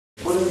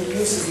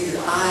use of these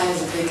eyes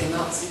if they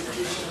cannot see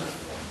Krishna?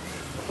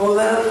 Oh,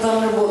 let a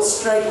thunderbolt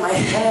strike my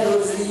head.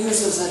 What is the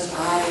use of such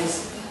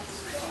eyes?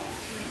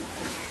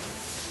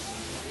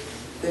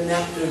 The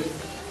nectar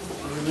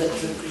of the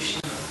lips of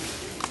Krishna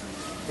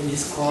and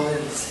his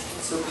qualities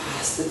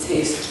surpass the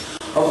taste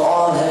of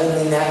all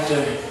heavenly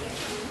nectar.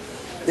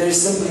 There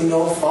is simply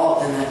no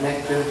fault in that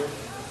nectar.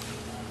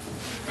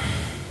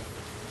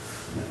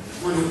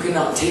 One who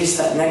cannot taste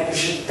that nectar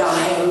should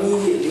die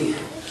immediately.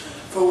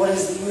 For what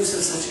is the use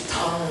of such a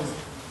tongue?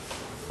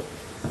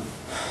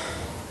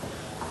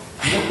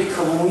 I have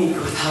become weak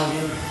without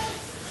him.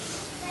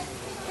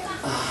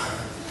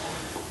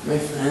 My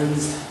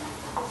friends,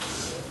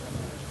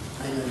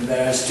 I am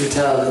embarrassed to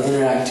tell the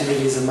inner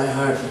activities of my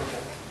heart,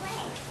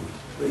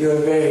 but you are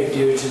very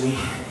dear to me.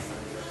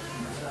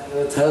 I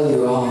will tell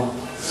you all.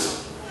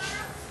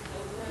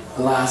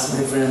 Alas,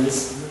 my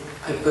friends,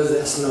 I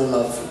possess no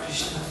love for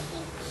Krishna.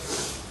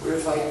 For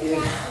if I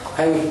did,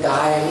 I would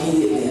die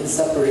immediately in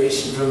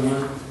separation from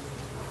him.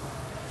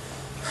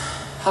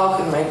 How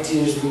can my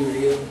tears be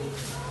real?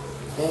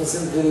 I am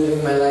simply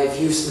living my life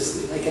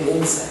uselessly, like an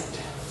insect.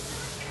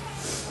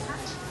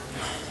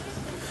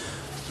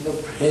 The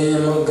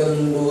prema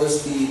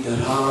gandosti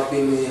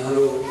dharapi me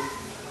haro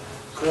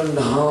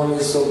krandhami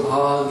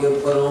sobhagya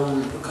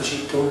param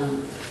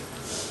prakashitum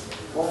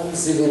om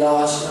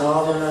sivilash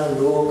ravana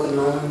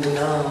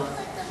lokanandina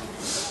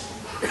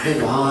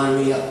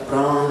Vivani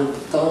prana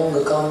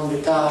patanga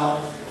kamrita.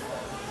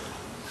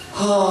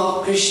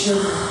 Ah, Krishna.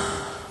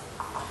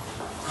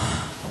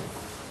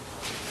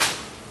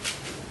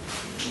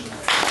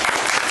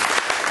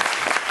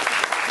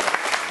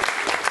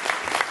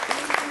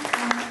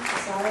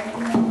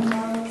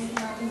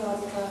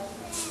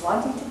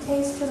 Wanting to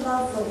taste her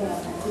love for him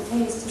and to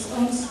taste his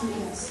own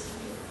sweetness,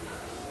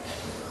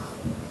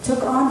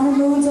 took on her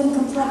moods and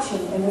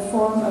complexion in the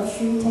form of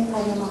Sri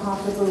Chaitanya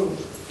Mahaprabhu.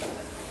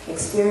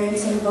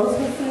 Experiencing both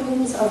her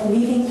feelings of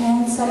meeting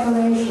and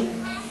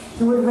separation,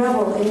 he would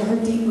revel in her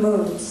deep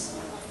moods.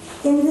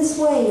 In this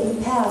way,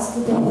 he passed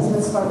the days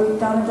with Swarup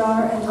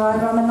Damodar and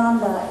Radha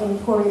Ramananda in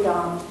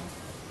Puridam.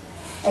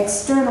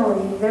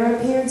 Externally, there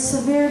appeared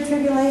severe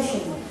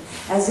tribulation,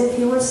 as if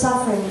he were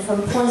suffering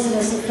from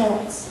poisonous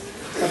effects.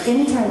 But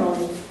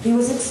internally, he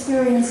was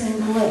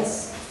experiencing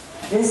bliss.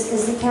 This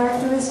is the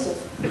characteristic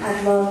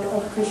of love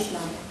of Krishna.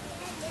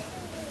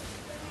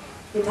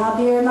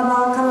 Itabir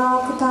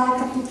Navakala Kutai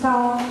Kapita,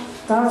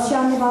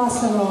 Darshan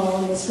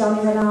Nivasano,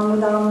 Nislamidana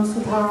Mudam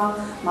Sudha,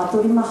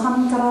 Maturi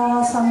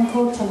Mahankara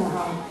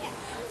Sankochanaha,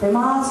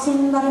 Prema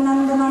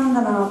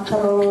Sundaranandanandana,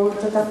 Karo,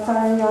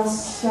 Jagatayas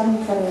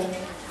Shankare,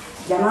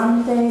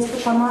 Janante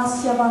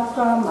Stamasya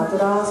Bhakra,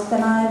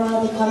 Madurastanaiva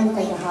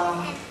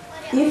Vikantayaha.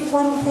 If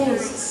one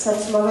tastes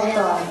such love of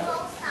God,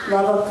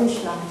 love of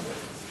Krishna,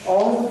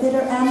 all the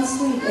bitter and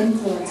sweet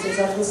influences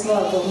of this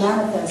love will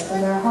manifest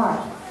in their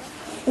heart.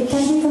 It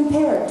can be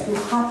compared to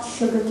hot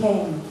sugar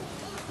cane.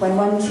 When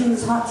one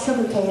chews hot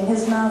sugar cane,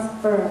 his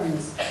mouth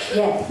burns,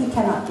 yet he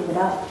cannot give it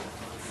up.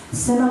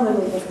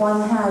 Similarly, if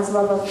one has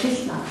love of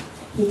Krishna,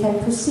 he can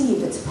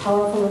perceive its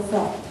powerful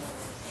effect.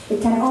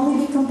 It can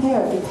only be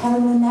compared with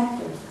heavenly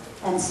nectar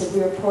and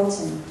severe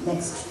poison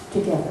mixed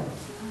together.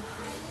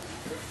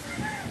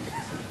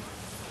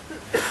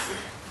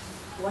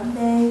 One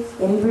day,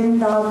 in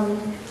Vrindavan,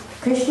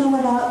 Krishna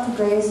went out to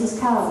graze his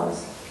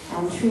cows,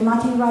 and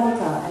Srimati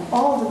Radhika and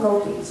all the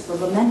gopis were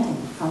lamenting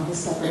from his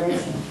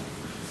separation.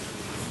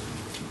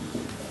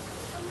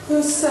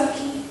 Oh,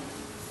 Saki,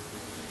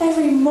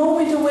 every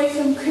moment away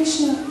from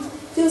Krishna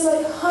feels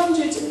like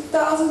hundreds and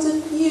thousands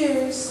of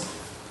years.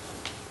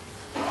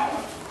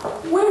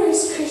 Where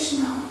is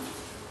Krishna?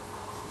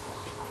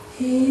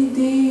 Hey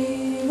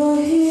Deva,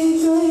 hey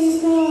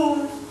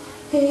Dvaita,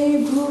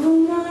 hey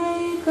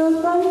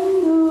Bhuvanayaka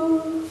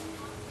Bandhu,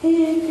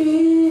 hey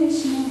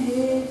Krishna,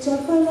 hey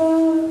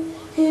Chapala,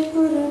 hey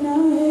Purana,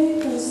 hey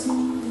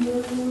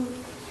Kasindhu,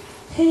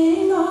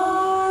 hey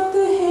Nath,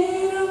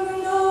 hey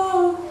Ramana,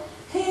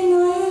 hey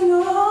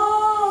Nayana,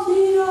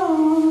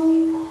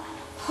 Viram,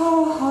 ha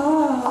ha,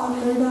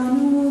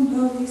 Pradanu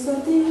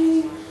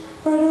Bhavisati,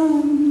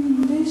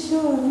 Param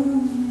Vishwami.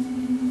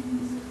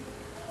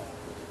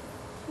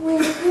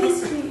 Where is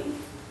he?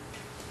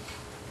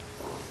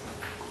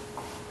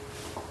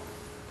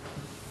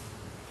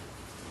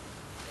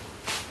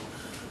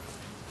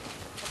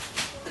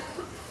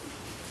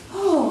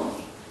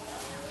 Oh.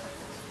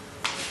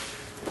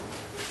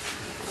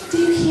 Do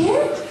you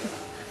hear?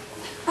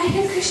 I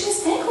hear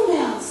Krishna's ankle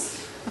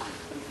bells.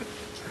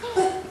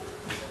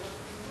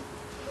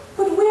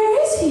 But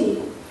where is he?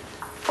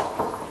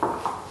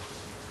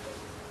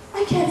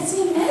 I can't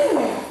see him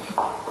anywhere.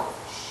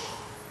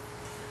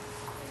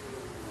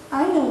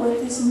 I know what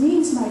this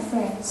means, my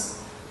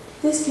friends.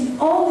 This can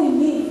only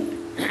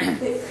mean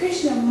that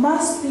Krishna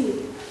must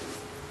be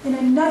in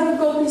another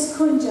Gopi's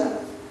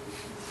kunja.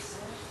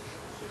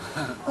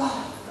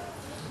 Oh,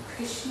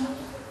 Krishna.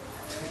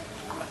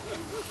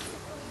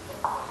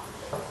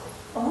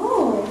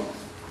 Oh,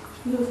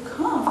 you have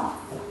come.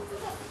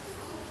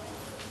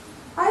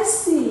 I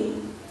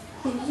see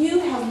that you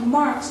have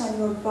marks on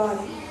your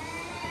body.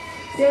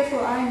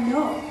 Therefore I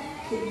know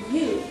that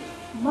you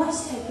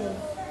must have been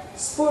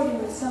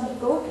sporting with some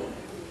gopi.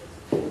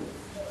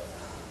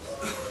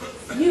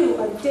 You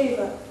are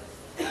Deva,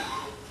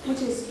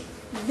 which is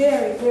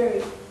very,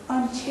 very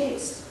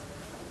unchaste.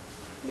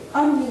 You're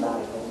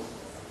unreliable.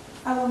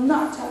 I will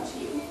not touch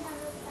you.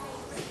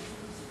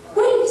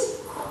 Wait!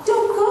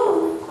 Don't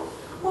go!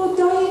 Oh,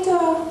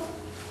 Daita!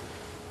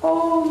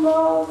 Oh,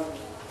 love!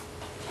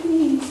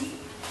 Please.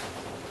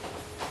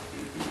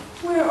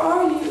 Where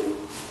are you?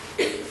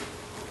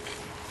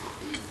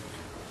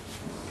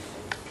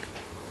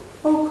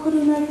 Oh,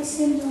 Kurunaka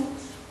Sindhu,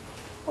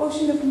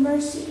 ocean of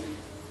mercy.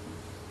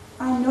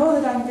 I know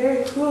that I'm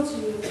very cruel to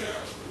you.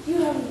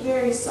 You have a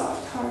very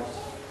soft heart.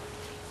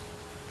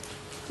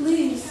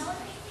 Please,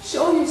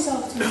 show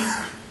yourself to me.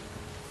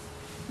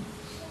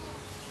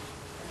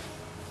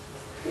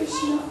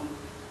 Krishna.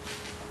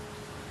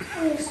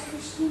 Where is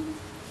Krishna?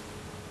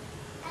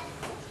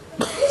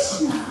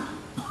 Krishna!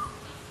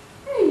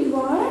 There you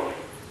are.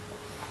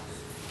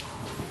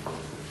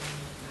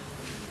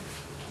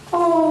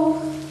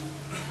 Oh,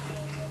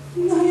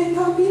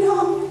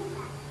 Nayanabiram.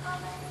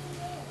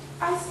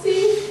 I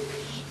see.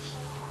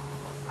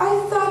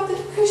 I thought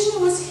that Krishna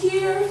was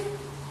here.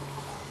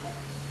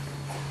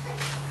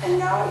 And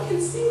now I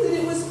can see that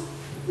it was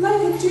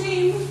like a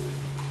dream.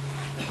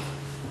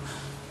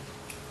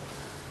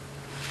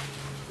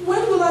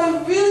 When will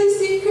I really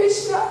see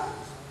Krishna?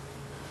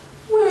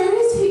 Where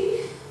is he?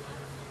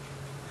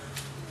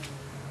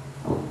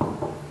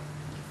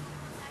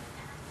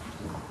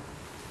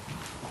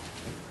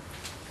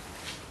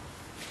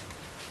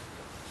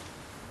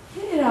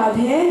 Hey,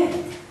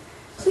 Radhe.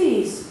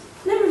 Please,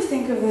 never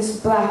think of this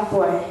black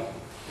boy.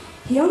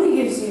 He only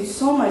gives you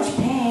so much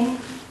pain.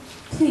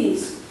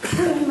 Please,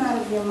 put him out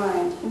of your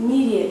mind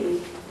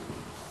immediately.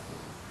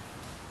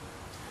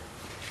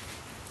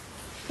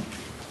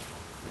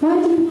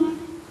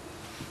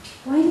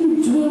 Why do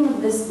you dream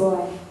of this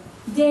boy,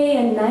 day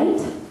and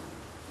night?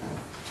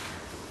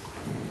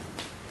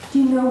 Do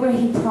you know where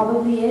he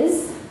probably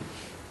is?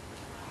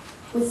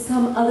 With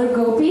some other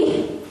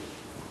gopi?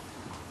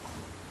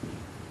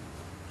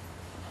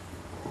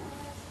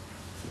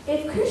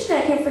 If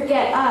Krishna can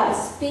forget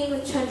us, being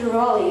with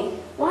Chandrali,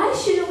 why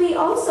shouldn't we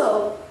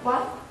also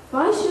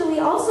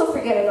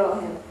forget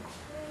about him?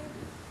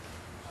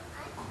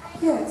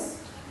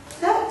 Yes,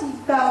 that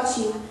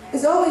Debauchi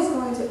is always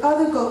going to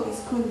other gopis'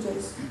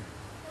 kunjas.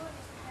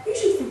 You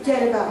should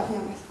forget about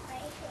him.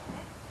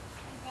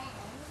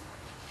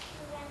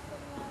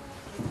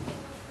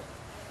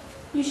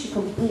 You should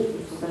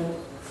completely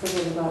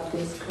forget about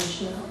this,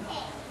 Krishna.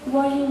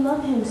 Why do you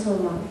love him so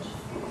much?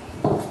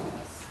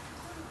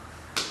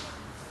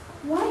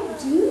 Why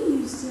do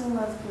you still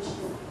love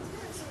Krishna?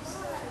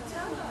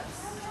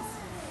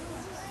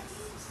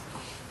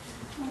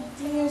 My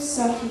dear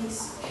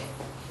Sakhis,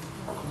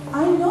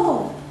 I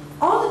know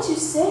all that you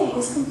say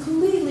is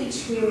completely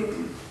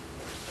true,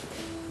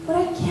 but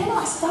I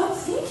cannot stop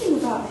thinking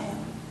about him.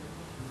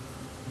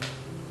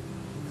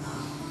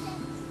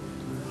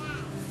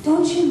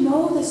 Don't you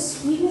know the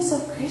sweetness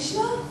of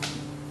Krishna?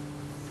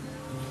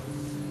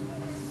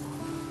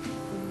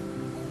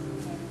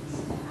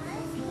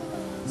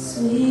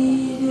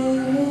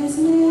 Sweeter his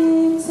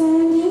lips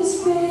and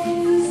his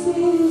face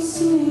is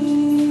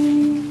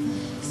sweet.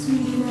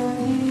 Sweeter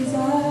his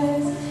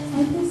eyes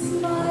and his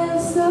smile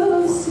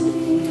so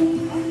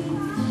sweet.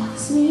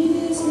 Sweet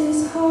is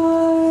his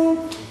heart,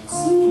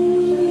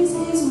 sweet is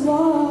his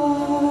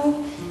walk.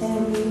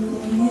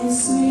 Everything is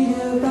sweet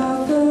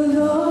about the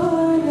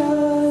Lord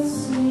of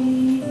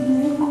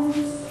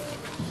sweetness.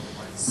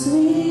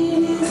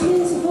 Sweet is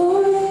his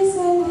voice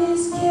and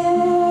his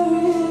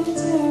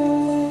character.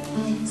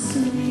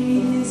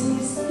 Sweet is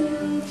his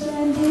speech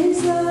and his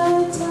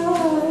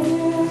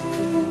attire.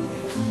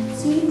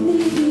 Sweetly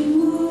he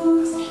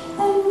moves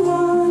and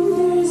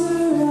wanders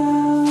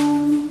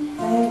around.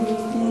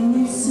 Everything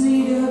is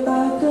sweet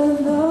about the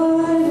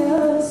Lord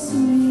of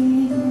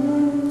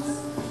sweetness.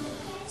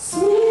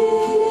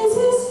 Sweet is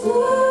his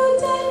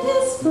flute and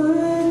his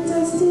foot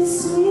dust is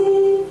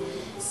sweet.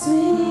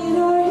 Sweet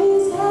are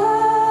his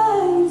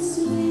hands,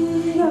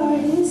 sweet are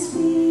his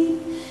feet.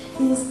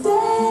 His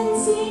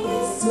dancing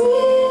is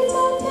sweet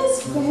and his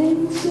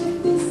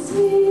friendship is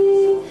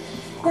sweet.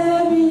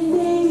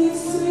 Everything is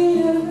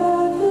sweet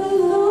about the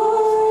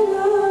Lord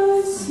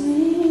of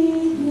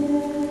sweetness.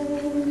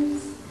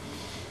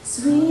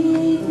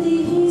 Sweetly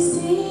he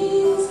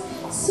sings,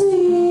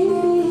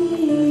 sweetly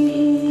he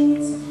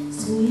eats,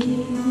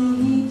 sweetly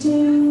he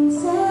drinks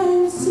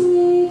and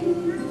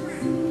sweetly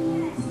he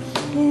sleeps.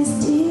 His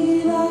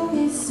tilak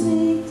is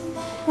sweet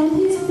and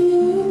his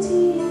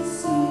beauty is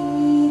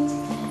sweet.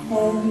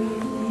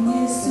 Everything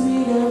is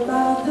sweet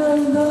about the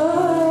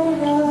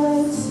Lord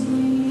of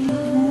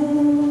sweetness.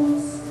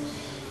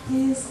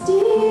 His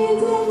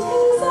deeds and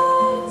his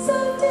acts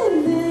of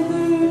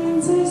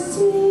deliverance are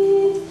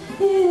sweet.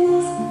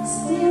 His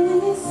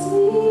stealing is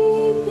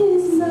sweet,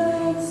 his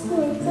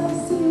exploits are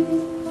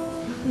sweet.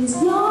 His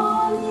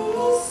yawning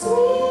is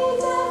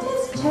sweet and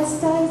his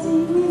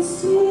chastising is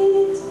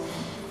sweet.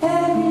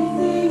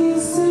 Everything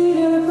is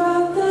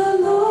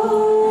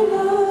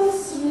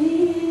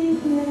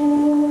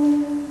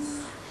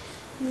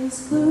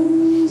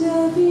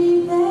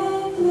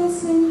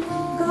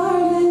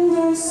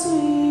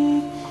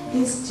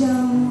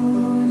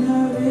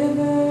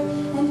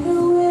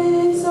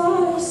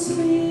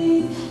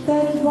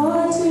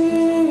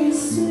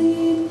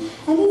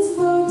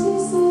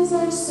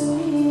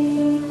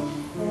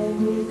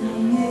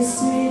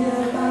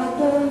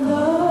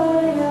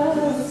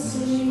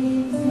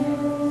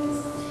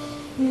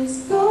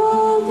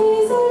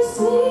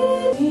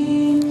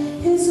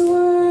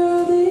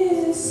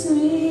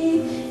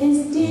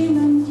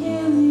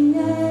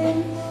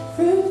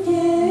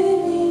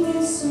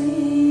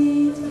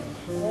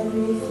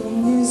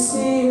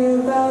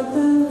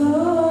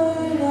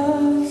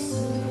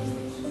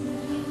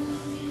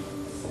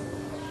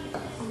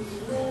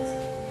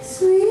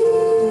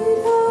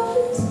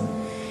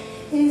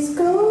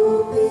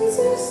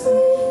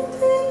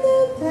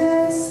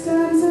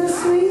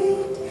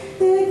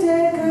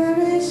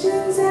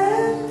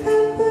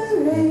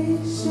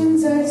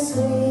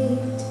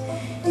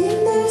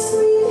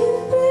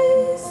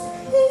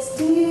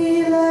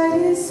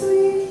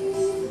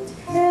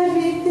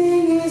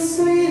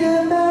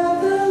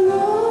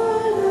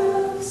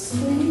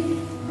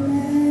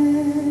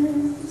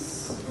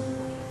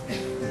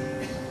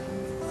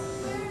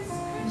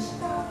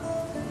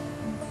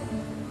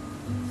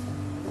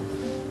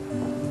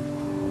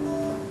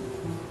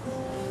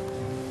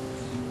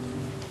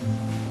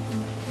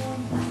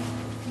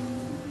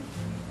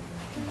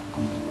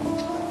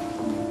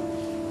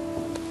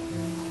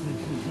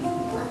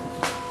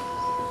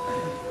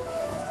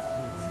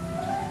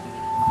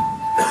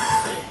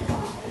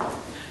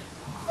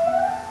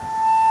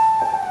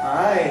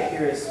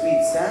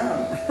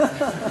sound.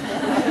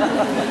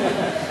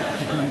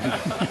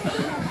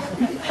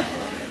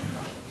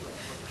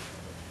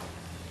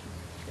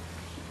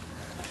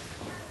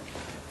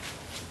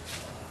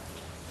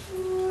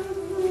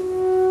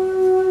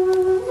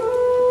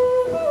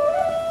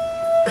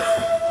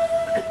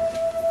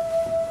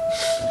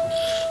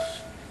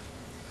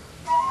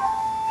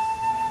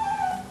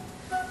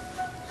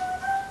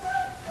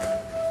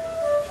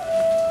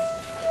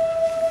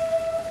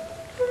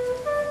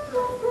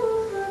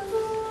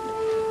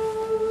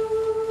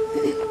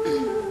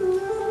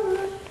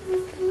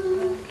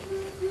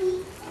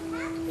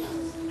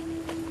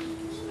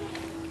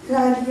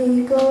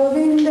 Radhe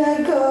Govinda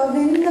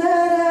Govinda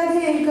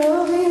Radhe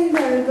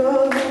Govinda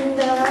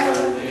Govinda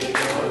Radhe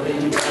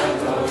Govinda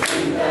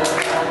Govinda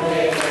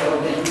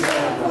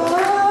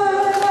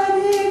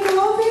Radhe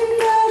Govinda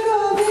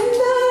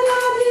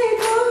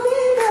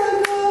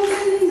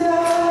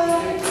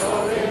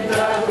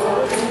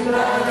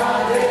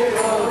Radhe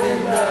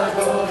Govinda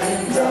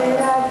Govinda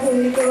Radhe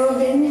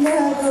Govinda Govinda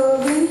Govinda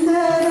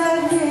Govinda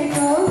Radhe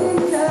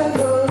Govinda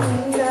Govinda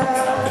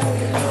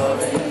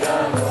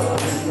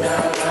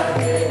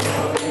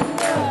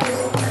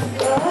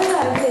Jai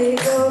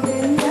Radhe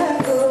Govinda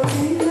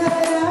Govinda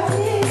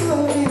Radhe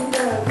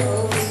Govinda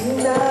Govinda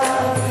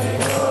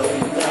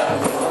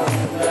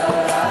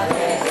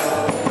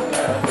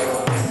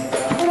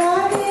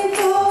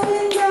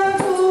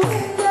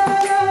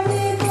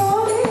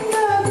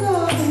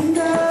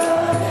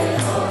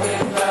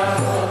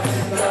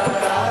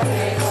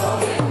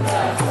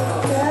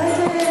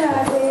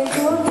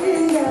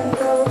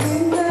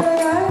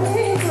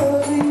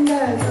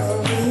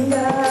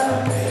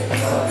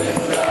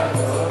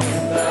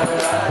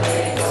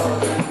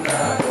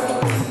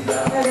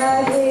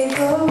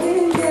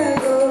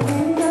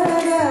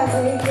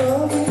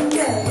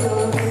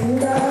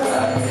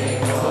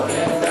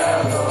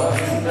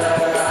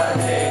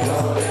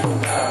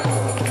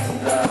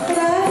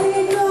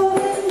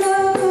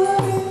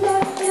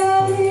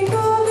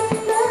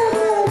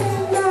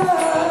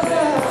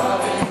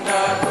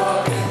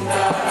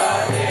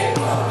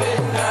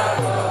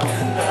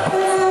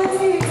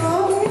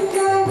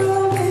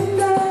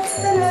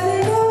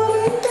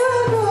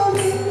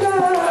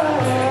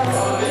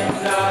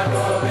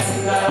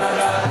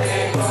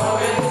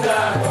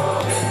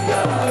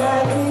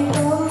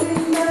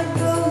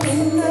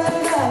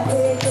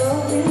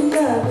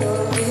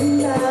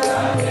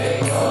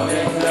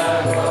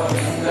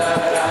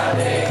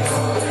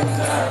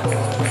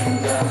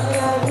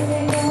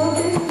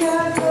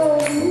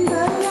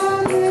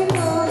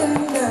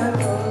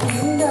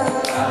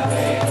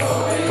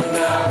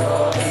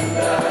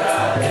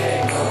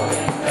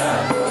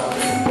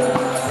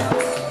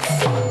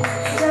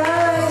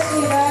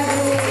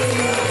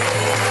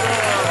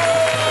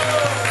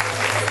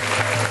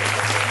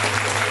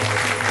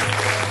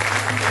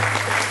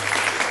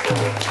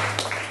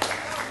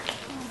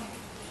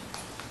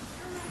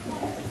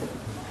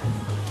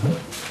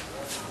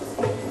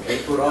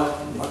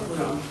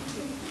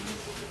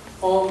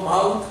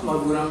mouth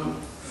madhuram,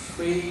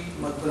 sweet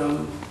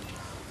madhuram,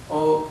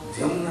 oh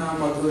Jamna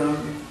madhuram.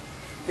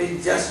 The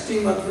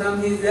justy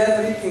madhuram is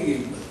everything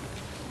in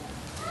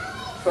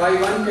madhuram. So I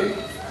wanted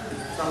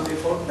from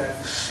before that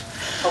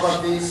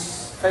our these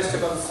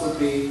festivals would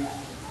be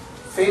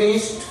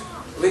finished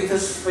with a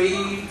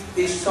sweet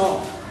this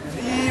song.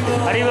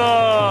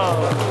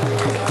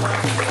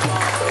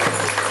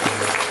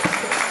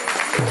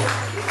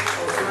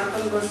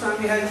 Sanatana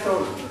Goswami has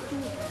told,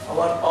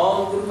 our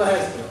all Gurudeva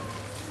has told,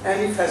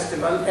 any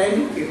festival,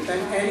 any Kirtan,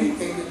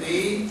 anything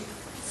they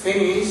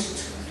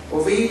finished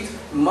with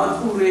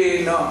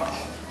Madhurena.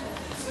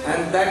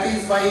 And that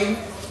is why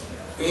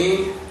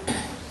in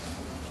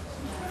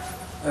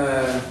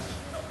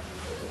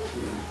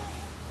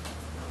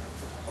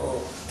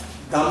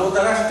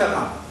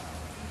Damodarashtakam,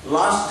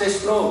 last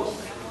sloka,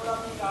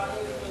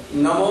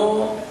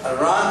 Namo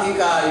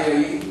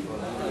Radhikayai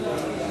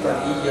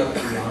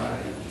Pariyapriya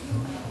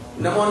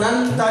Namo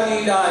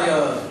Nantalilaya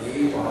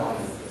Deva.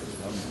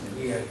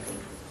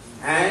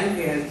 And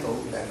he has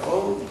told that,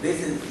 oh,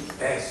 this is the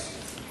best.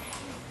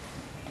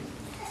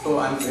 So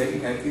I am very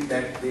happy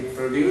that they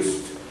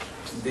produced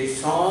the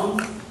song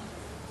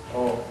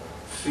of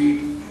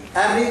sweet,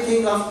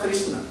 everything of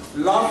Krishna,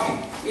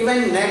 laughing,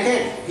 even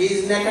naked, he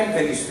is naked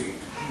very sweet.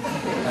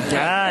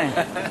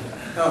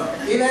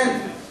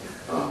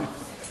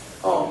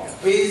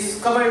 He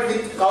is covered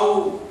with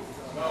cow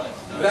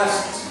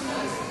breast.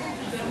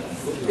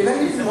 Even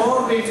it is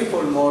more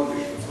beautiful, more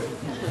beautiful.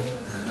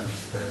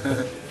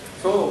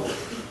 So,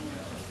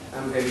 I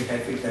am very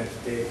happy that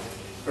they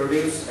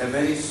produce a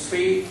very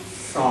sweet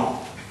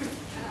song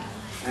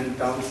and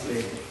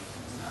translate it.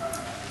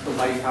 So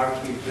my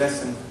hearty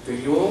blessing to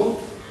you,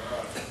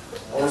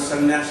 O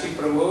Sannyasi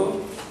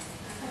Prabhu,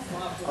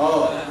 O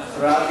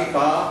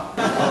Radhika,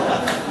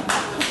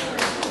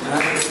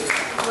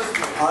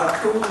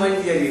 our two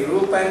Manjari,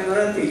 Rupa and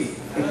Rati.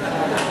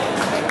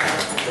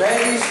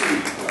 Very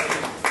sweet.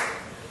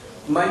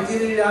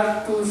 Manjari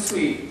are too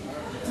sweet.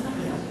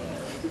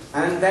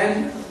 And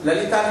then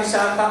Lalita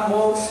Vishakha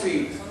more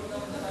sweet.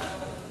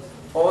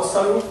 O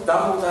Sarup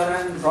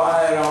Damodaran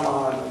Rai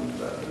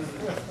Ramananda.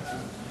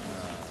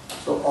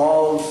 So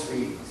all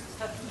sweet.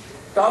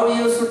 Now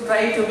you should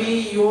try to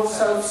be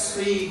yourself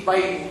sweet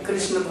by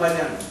Krishna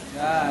bhajan.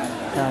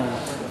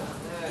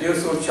 You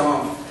should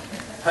chant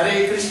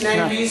Hare Krishna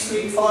and be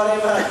sweet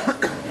forever.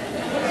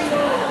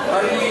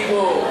 Hari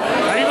Bo.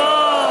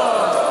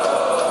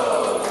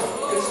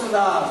 Krishna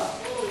Das.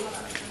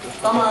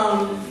 Come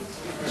on.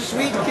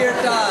 Sweet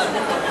Kirtan.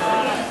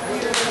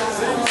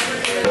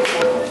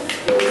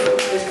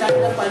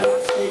 Stand up and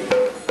speak.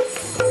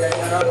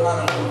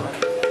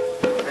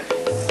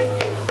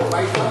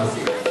 My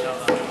policy.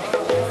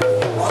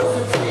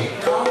 Also sit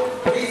down.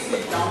 Please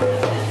sit down.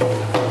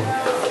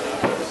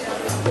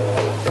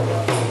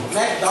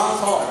 Let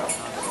dance off.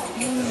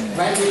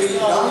 When we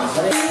will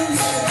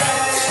dance.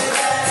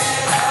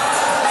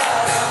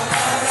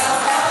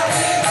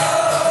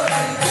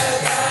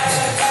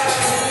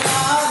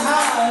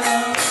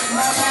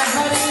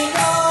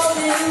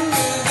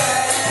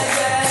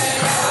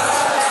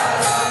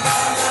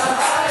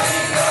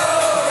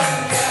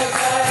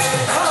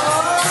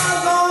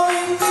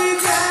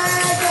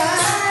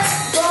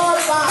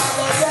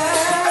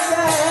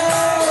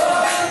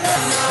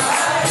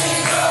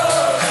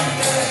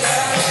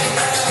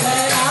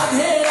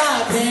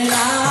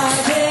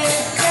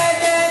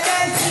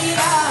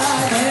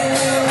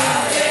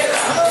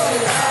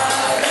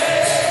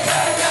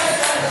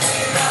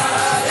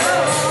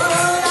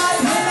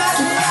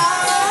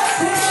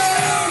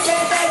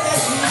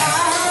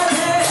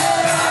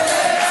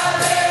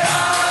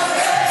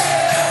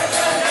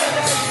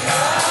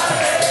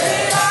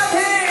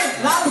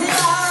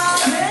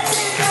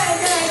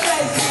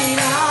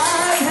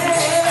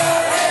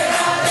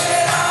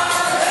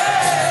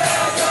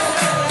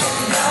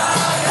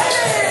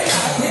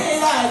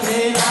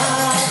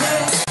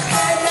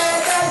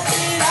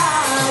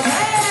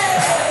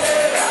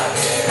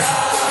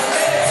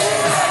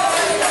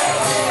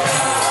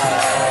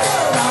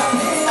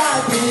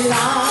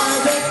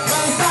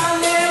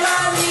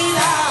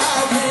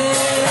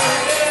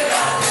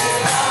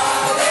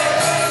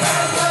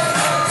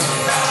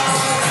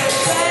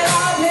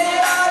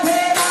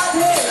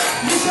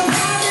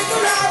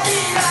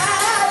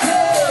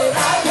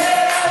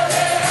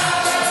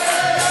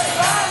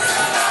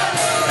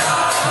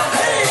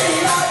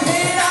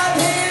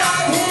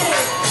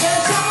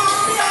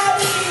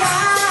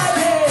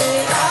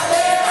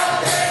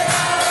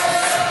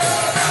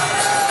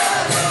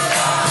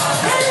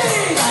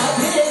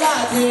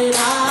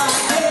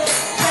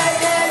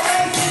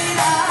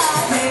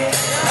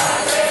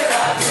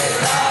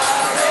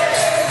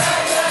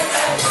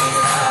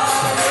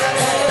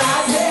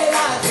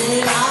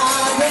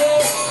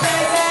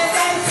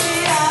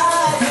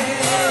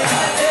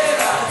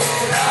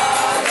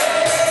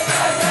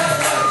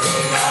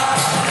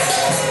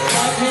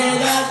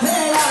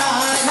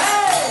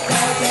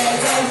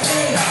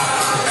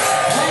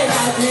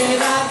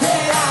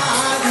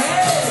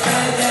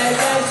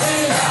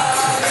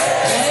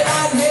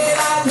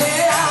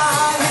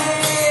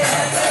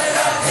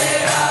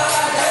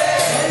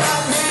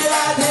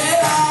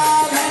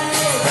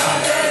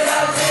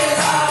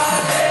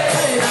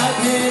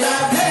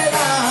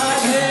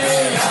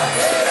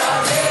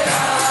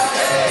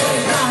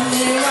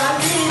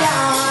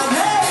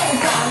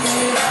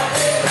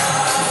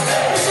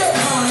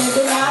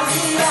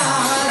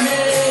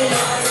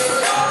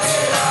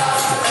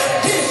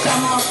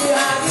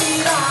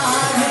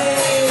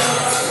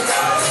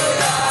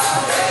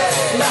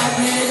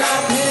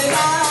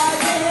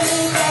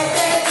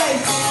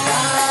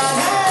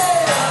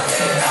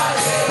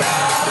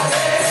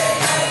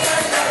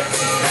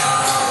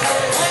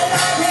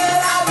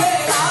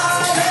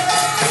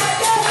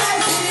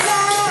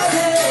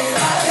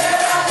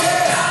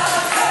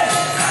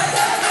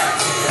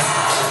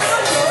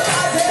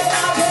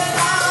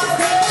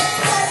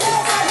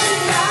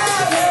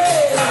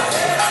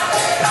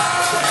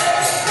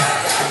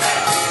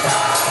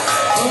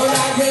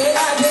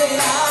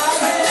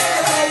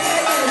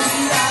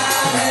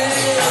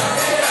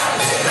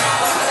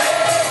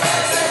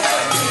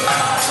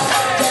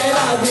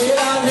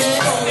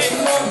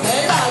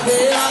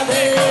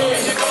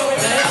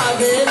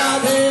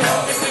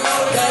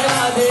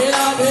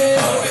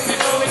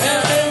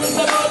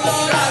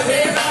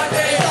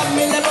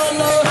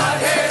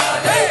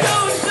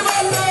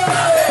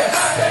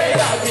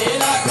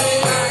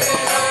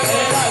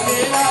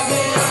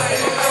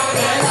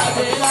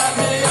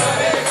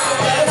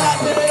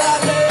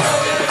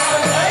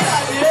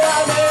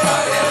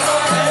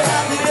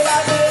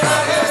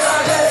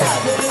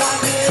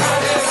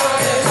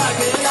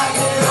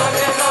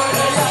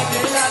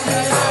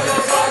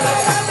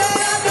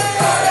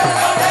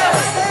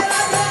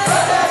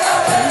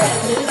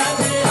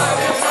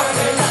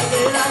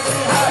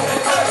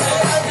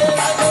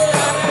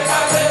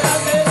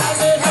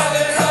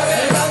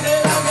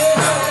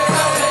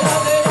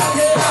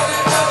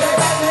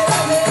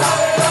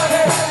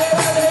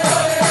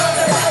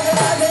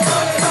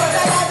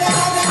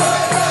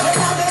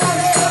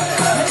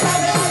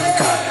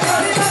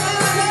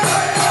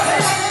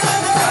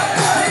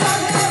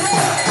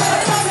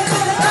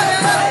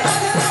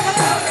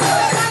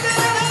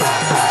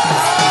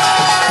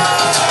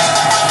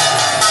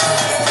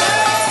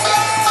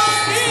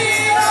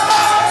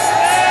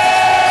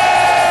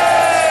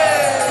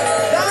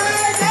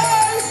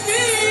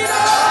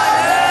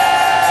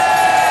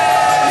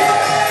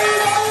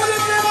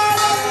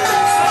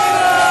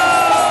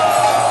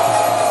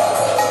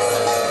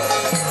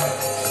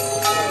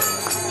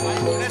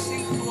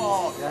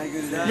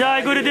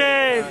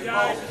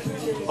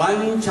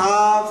 Vancha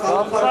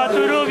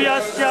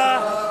Kalpatarubhyascha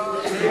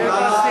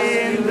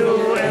Sindhu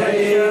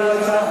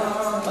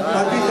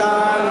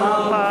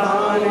Patitanam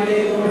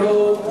Pavanebhyo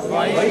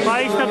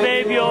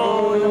Vaishnavebhyo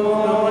Namo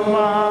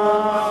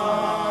Namaha.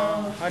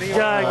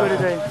 Jai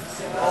Gurudev.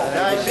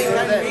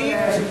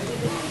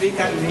 We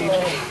can meet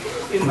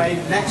in my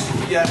next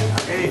year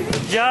again.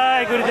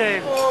 Jai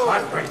Gurudev.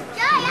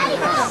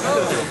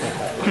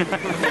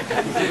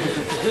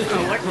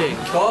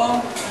 So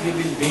we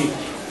will meet.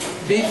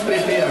 Be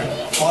prepared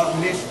for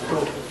next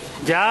program.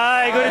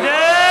 Jai Gurudev.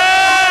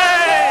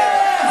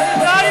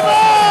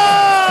 Haribol.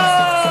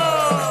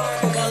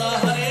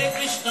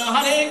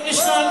 Hare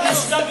Krishna,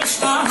 Krishna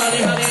Krishna,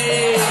 Hare Hare.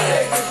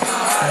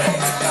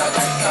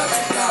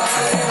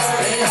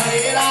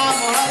 Hare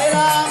Rama,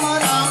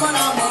 Rama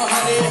Rama,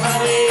 Hare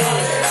Hare.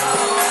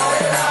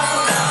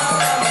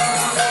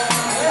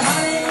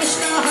 Hare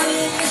Krishna,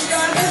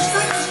 Krishna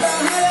Krishna,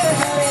 Hare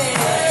Hare.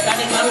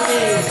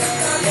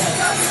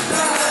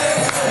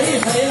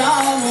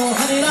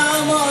 Hare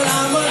Rama,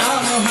 Rama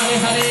Rama, Hare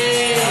Hare.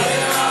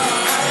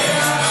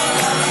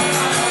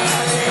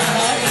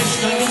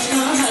 Krishna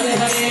Krishna, Hare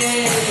Hare.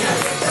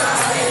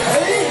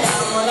 Hare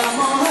Rama,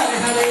 Rama, Hare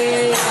Hare.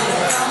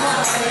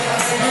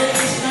 Hare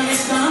Krishna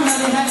Krishna,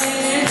 Hare Hare.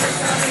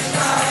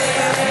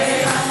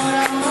 Rama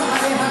Rama,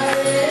 Hare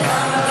Hare.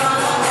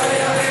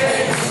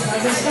 Krishna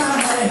Krishna,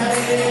 Hare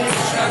Hare.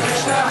 Krishna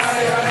Krishna,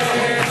 Hare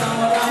Hare.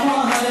 Rama Rama,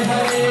 Hare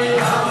Hare.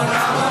 Rama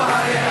Rama,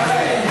 Hare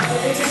Hare.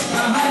 Hare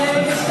Krishna, Hare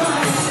Krishna,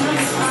 Krishna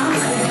Krishna,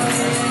 Hare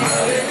Hare.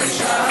 Hare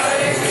Krishna,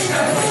 Hare Krishna,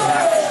 Krishna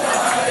Krishna,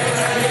 Hare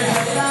Hare.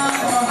 Hare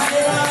Rama,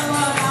 Hare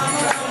Rama, Rama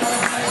Rama,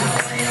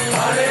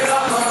 Hare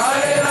Rama,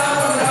 Hare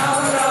Rama,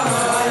 Rama Rama,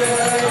 Hare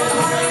Hare.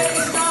 Hare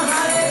Krishna,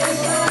 Hare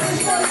Krishna,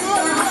 Krishna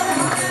Krishna, Hare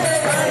Hare.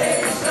 Hare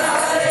Krishna,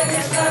 Hare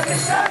Krishna,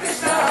 Krishna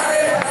Krishna,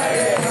 Hare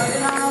Hare. Hare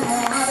Rama,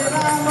 Hare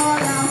Rama,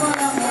 Rama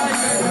Rama,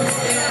 Hare Hare.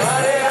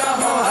 Hare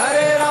Rama,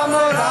 Hare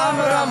Rama,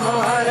 Rama Rama,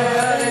 Hare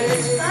Hare.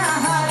 Krishna,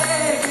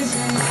 Hare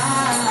Krishna,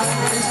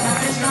 Krishna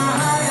Krishna,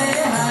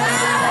 Hare Hare.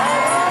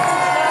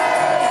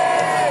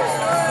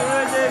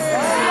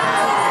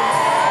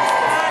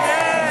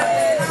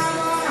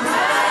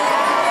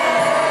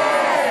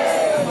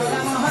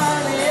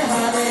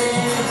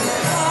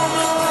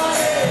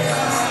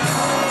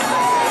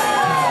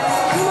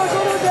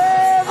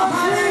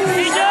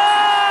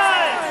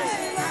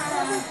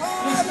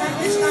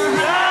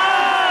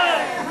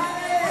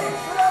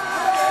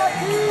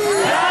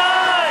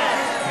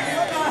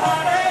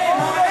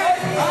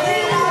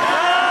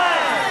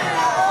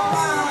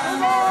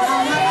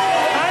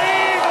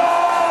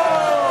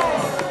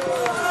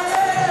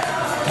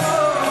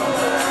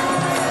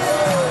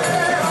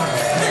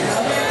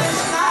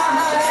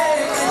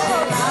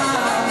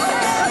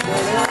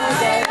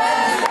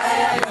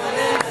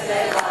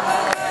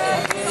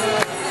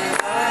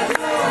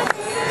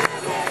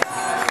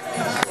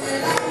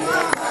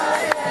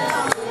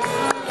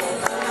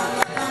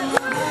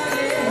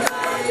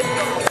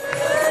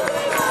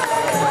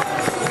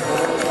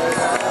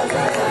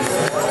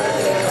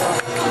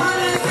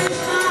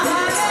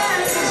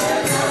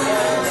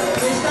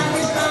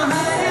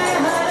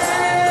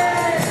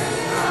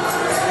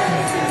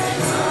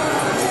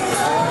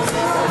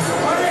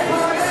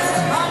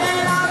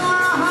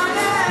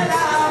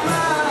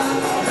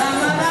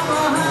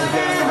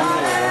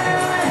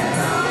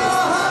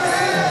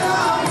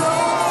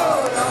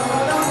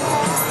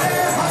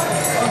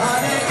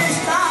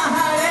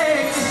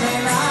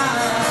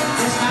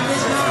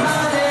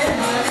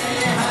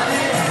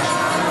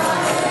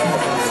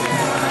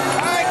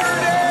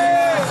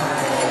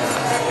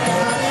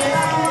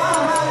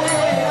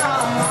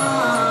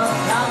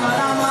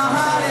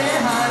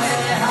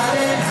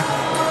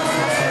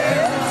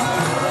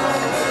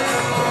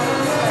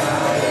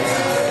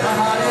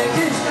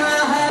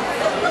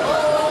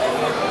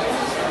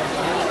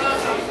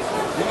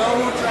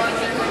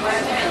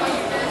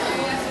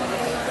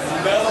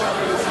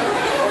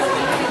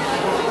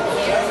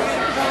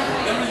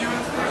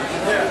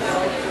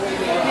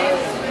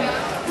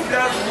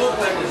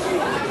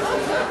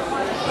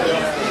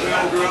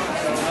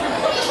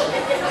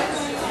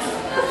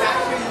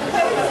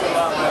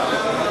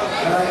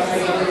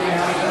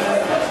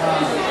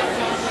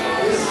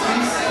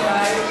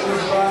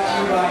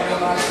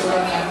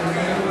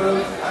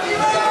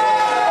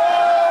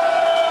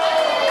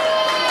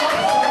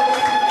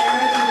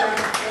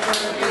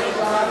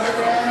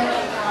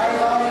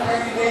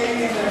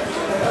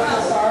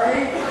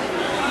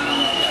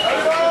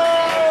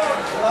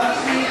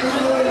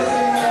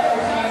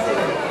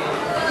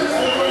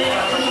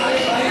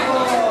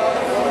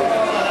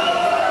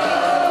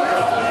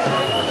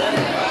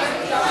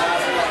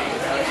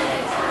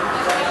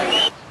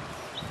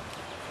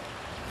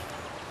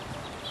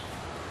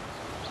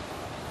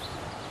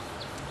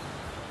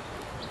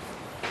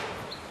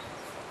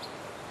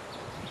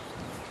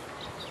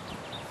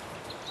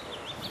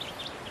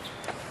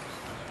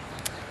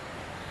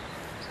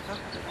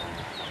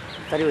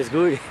 Thought it was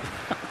good.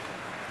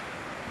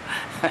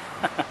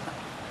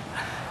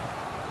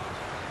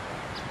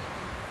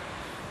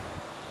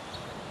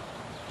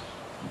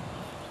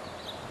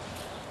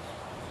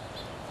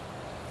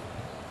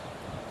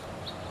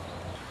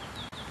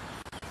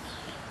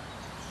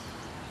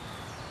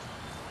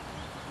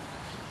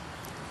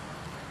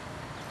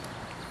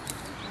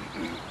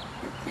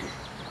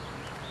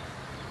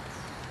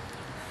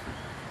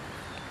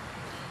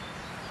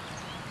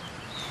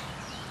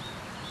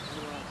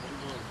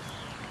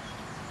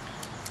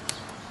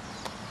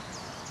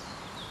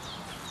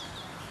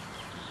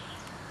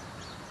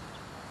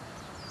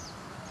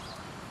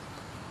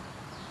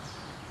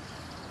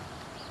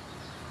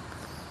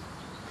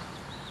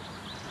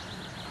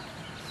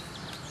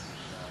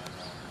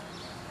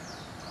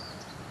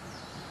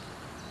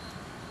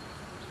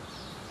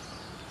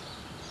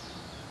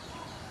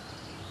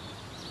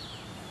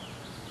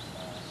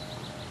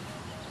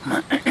 We're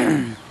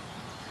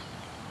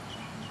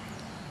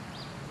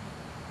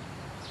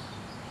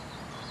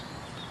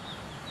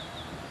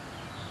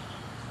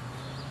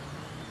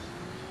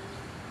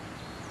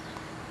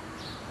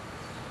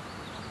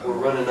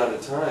running out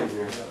of time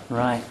here.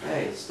 Right.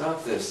 Hey,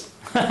 stop this.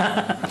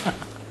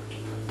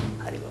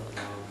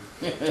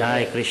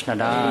 Jai Krishna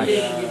Das.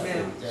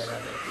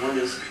 One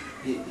is,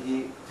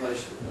 he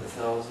pledged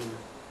 1,000.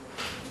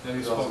 Yeah,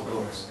 he spoke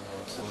books.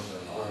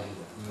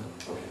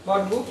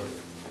 What book?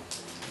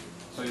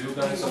 So you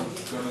guys are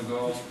gonna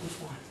go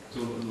to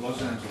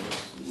Los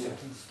Angeles. Yeah.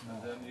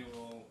 And then you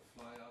will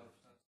fly out of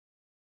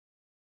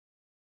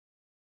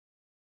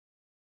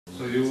San.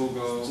 So you will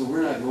go. So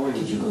we're not going to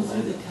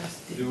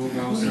Disneyland. You will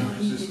go San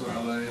Francisco,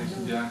 LA,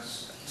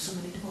 Jax.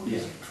 Yeah.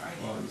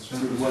 Well, it's So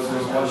San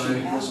Francisco,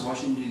 Washington, LA.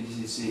 Washington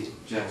D.C.,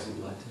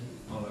 Jacksonville.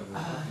 Oh, like that.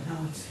 No,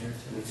 it's here.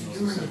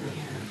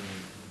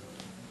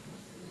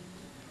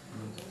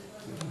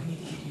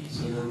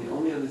 So then the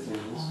only other thing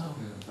is,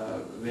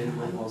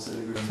 Vanderbilt said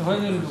So what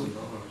are you going to do?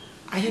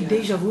 I had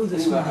deja vu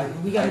this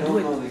morning. We got to do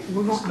it. I'm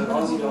going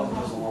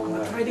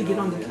to try to get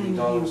on the plane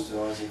with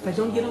you. If I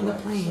don't get on the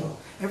plane,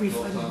 every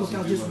flight I book,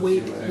 I'll just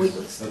wait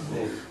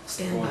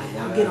stand by.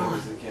 I'll get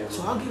on.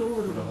 So I'll get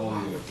over to the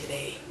Ohio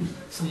today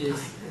sometime.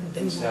 And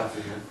then we're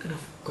going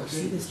to go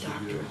see this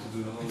doctor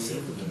and see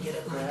if we can get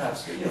it lined up.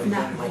 If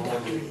not, my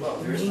doctor in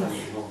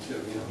England.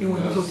 You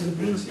want to go to the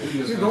mainland?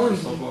 You're going.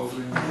 Then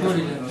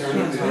we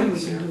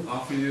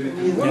can do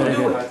it. We'll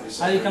do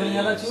it. Are you coming,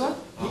 Alachiva?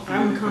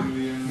 I'm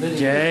coming.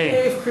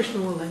 Jay. If Krishna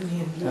will let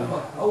me in.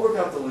 I'll work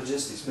out the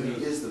logistics, but he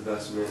is the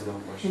best man, no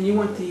question. And you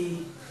want the...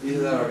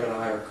 Either that or I'm going to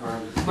hire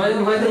Carmen. Why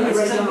don't you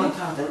write down on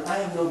top? And I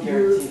have no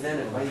guarantee then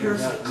if I hear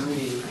about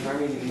Moody,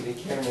 Carmen to be the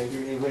camera,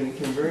 you're going to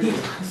convert him.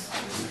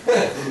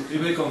 You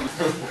may come.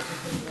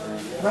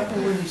 Right by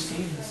where you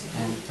stay.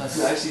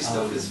 No, actually,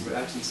 stuff is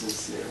actually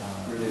sincere.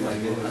 Really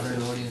like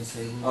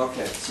it.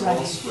 Okay, so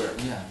I'll swear.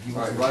 Yeah.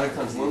 Alright,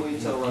 Radhakant, when we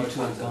tell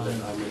Radhakant that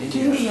I'm in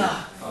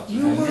India,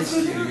 you were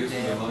for there?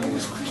 It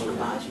was Krishna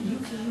Raj, you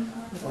came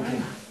with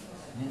Radha.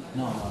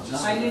 No.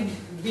 I did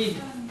bid.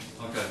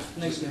 Okay.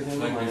 Next day.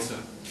 Like we said.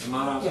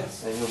 Amara,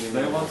 Yes.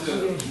 they want to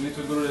meet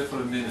with Gurudeva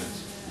for a minute.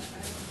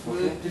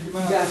 Okay.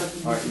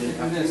 Alright, then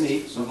after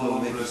meet, so we'll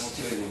make this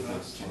ticketing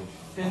things change.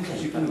 And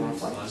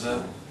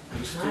then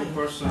there's two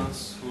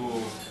persons who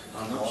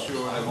are not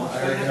sure, they want to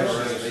take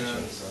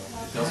initiation,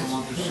 doesn't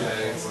want to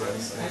shave or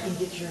anything.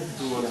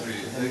 2 or 3.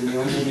 They can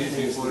just meet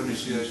before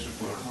initiation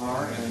for a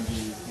car And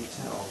the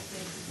hotel,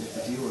 you have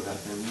to deal with that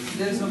then.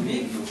 There's no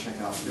big. You'll check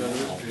out. Yeah,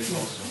 there's big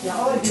also. Yeah,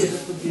 all I did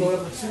is blow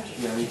up my search.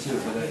 Yeah, me too,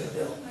 but I...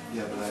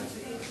 You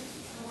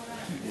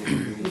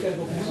gotta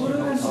go.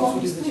 Guru and do all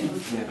these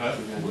things.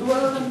 Guru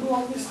and do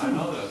all these I things.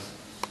 know that.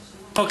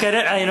 Look at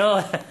it, I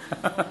know.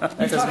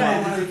 That's a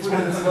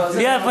small.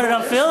 Yeah, put it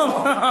on film.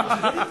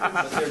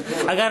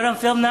 I got it on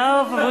film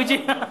now for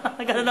Fuji.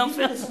 I got it on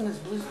film. This one is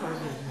Blues Bar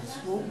business.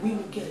 We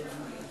will get it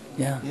for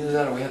you. Yeah. Either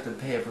that or we have to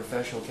pay a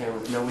professional camera.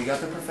 No, we got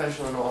the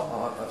professional and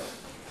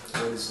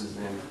what is his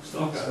name?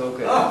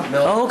 Okay.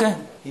 No, Oh, okay.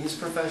 he's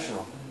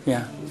professional.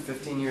 Yeah. He's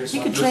 15 years He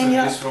old. could train you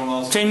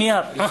up. Train me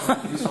up.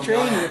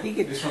 Train you. He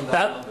could.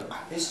 That-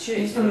 He's cheap.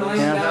 He's from He's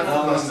London. not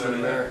from Western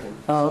American.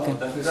 Oh, okay.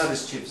 He's not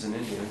as cheap as an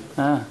Indian.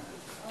 Ah.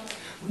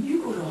 When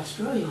you go to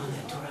Australia on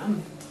that tour,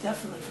 I'm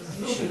definitely from the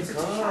You should Philippines. It's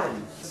a shot.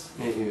 come.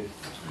 Maybe.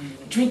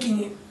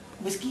 Drinking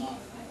whiskey?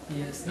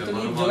 Yes. Yeah,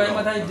 Actually, but Jagai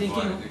Mata is you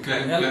drinking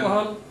can-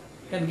 alcohol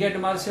can get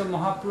Marcia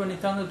Mahaprabhu and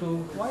Nityananda to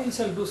why you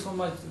shall do so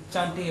much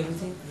chanting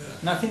everything?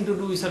 Nothing to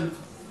do, you shall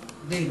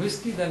drink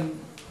whiskey, then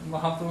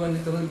Mahaprabhu and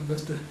Nityananda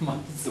goes to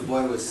Marcia. The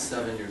boy was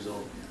 7 years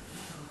old.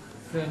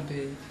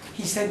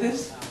 He said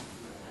this?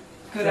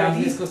 Good Ask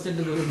idea. this question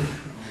to Gurudeva.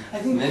 I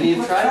think Many have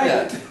people tried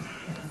that. it.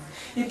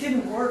 It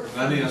didn't work.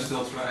 Many are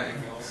still trying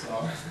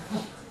also.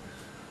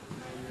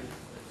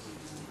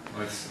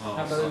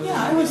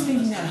 Yeah, I was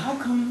thinking that. How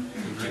come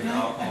drink Jagai and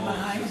alcohol.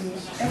 Mahai and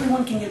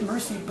everyone can get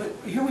mercy, but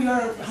here we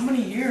are, how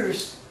many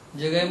years?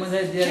 Jagai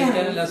Mata, they are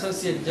eternal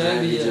associate, Jai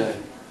Vijay. Vijay.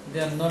 They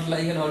are not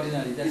like an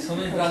ordinary. There are so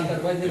many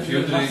Prantha, why they If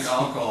you drink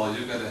alcohol,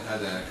 you get a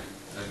headache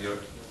and your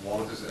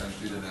wallet is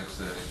empty the next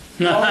day.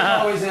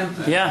 Always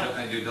empty. Yeah.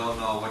 And you don't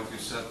know what you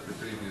said the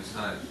previous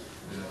night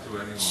to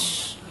anyone.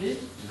 You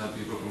have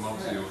people come up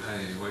to you,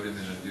 hey, wait a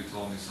minute, you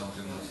told me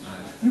something last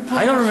night.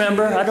 I don't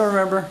remember. I don't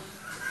remember.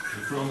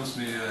 You promised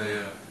me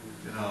a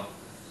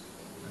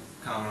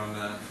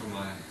cameraman for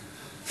my...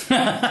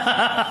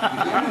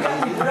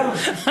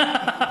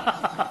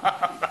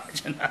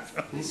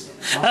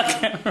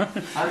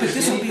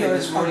 This will be our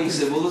This morning he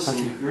said, well listen,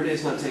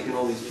 Gurudeva's not taking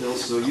all these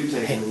pills, so you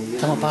take them.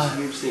 Come on, Pa.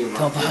 You're seeing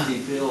Come about on, Pa.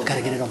 50 pills. I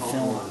gotta get it on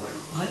film.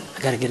 What? I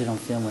gotta get it on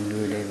film when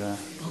Gurudeva.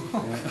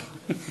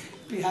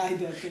 Behind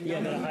that thing.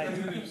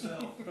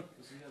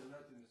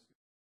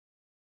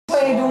 Why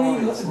I don't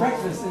eat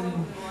breakfast?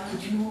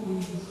 But you know what we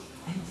need?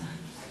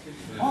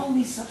 Enzymes. All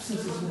these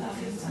substances without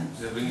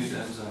enzymes. Yeah, we need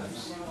enzymes.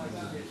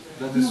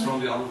 That is from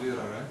the aloe vera,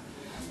 right?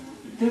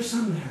 There's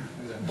some there,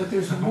 but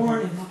there's more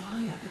in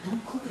papaya. But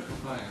don't cook it.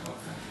 Right,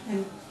 okay.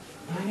 And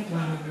pineapple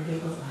and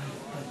Gurudeva,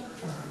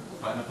 but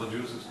Pineapple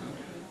juice is good.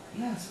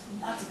 Yes,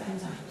 lots of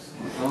enzymes.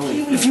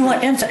 If you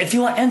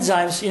want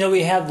enzymes, you know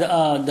we have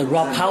the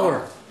raw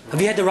power. Have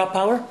you had the raw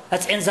power?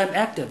 That's enzyme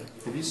active.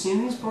 Have you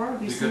seen these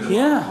things?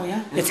 Yeah. Oh,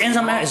 yeah? It's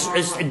enzyme active.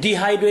 It's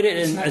dehydrated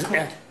and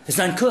it's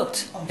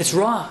uncooked. It's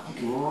raw.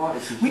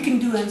 We can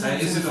do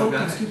enzymes in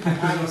focus, do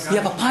papayas.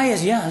 Yeah,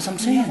 papayas. Yeah, that's what I'm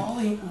We saying. have all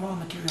the raw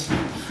materials.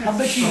 I'll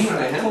bet you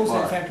close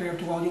that factory up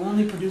to wall. You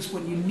only produce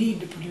what you need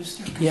to produce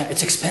there. Yeah,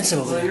 it's expensive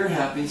over So you're there.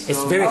 happy.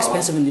 It's very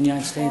expensive in the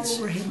United States.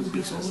 Overhead would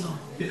be so low.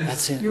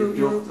 That's it.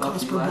 Your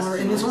cost per bar,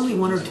 and it's only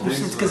 1 or 2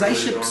 cents, because I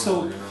ship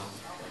soap,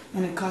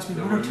 and it cost me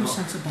 1 or 2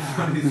 cents a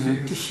bar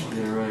to ship it.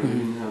 Yeah, right. We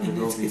didn't have And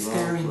the it's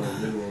there in, we?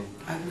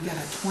 we got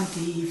a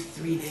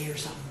 23-day or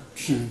something,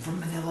 ship from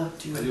Manila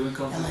to Are you in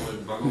contact LA.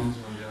 with Bhagavan?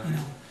 You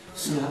know,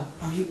 so,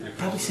 you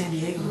probably San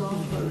Diego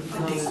would be a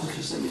day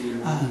quicker.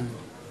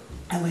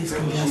 LA's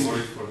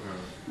congested.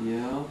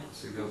 Yeah.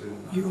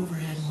 Your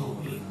overhead will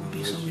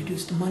be so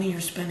reduced. The money you're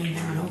spending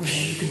there on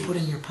overhead, you can put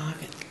in your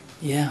pocket.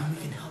 Yeah. We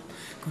can help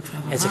go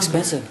travel. It's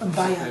expensive. And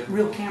buy a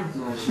real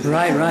camera.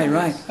 Right.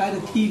 Buy the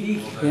TV.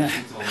 Yeah.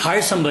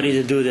 Hire somebody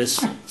to do this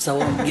so I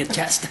won't get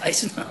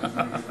chastised. You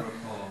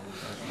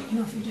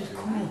know, if you're just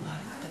cool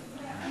about it, but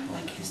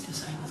like his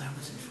disciples, I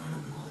was in front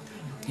of them all the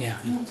time. Yeah.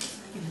 You don't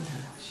get into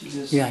that.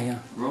 Yeah.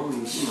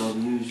 Growing, the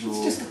usual.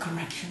 It's just a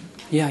correction.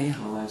 Yeah.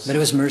 But it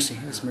was mercy.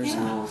 It was mercy.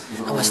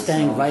 I was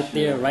standing right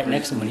there, right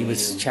next to him when he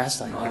was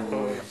chastised.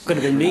 Could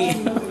have been me.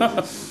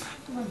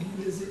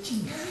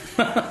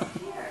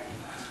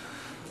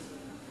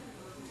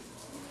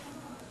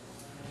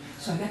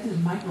 So I got this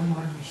micro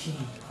water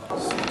machine.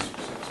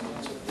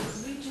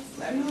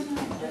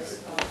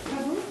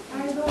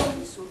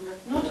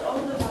 Not all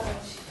the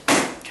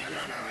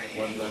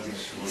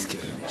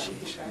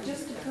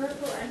Just the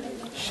purple and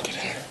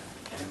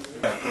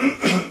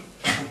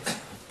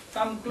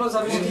Come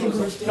closer.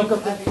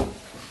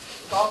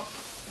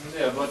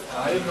 Yeah, but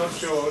I'm not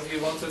sure. He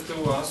wanted to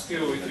ask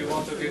you if you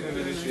want to give him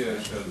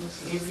initiation.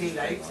 If he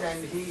likes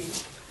and he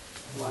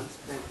wants,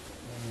 then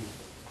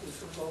you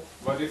should go.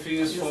 But if he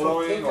is You should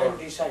following think or... and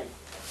decide.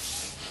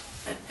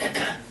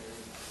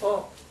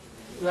 Oh,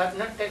 you have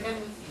not taken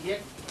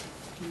yet?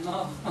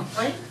 No.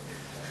 Why?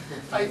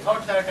 I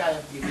thought that I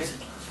have given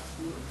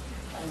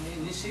and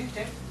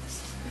initiated.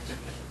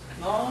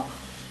 No?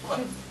 Why?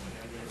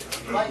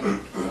 Why? my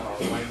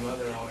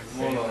mother always says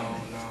no.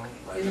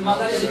 His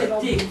mother is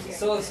thick,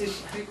 so she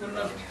could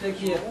not take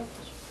here.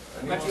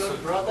 But your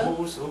brother?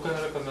 Who can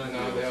recommend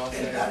you? They all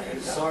say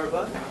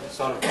Sarva?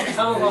 Sarva.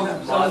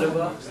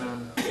 Madhava.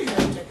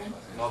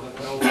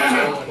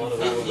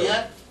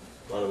 Here?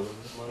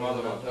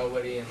 Madhava.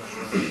 Nobody in the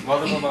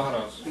Madhava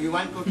Maharaj. You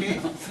want to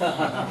take?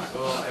 So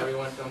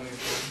everyone told me to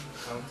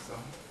come, so.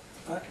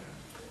 What?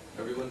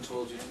 Everyone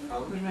told you to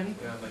come? Who's ready?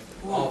 Yeah, like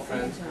all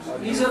friends.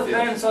 These are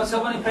friends,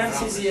 so many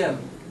friends is here.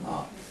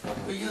 Oh,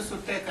 you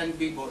should take and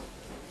be good.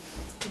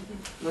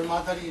 Your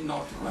mother is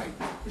not right.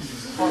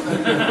 Father is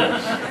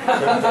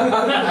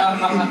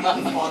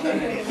Father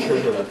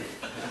and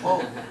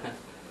oh,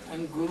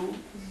 and Guru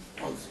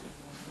also.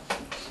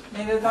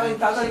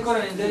 তাড়াতাড়ি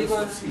করেন, দেরি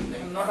করেন,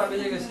 9টা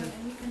বেজে গেছে।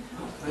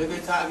 হয়ে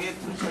গেছে আগে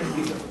একটু ছেড়ে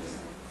দিতে হবে।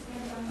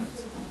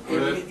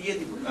 এমনি দিয়ে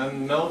দিব। And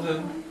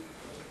Melvin?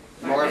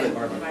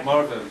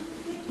 Marvin.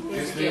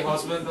 Is the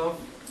husband of?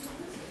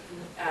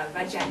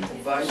 Vajanta.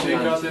 She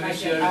got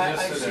initiated I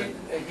yesterday.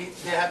 see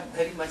they have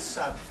very much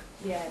sharp.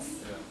 Yes.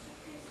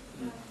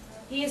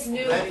 He is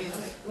new.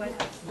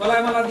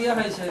 গলায় মালা দিয়া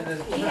হয়েছে এদের।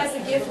 He has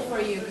a gift for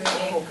you,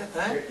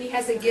 Gurudeva. He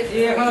has a gift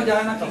এই for এখনো you.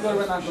 জানে না কি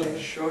করবে না করবে।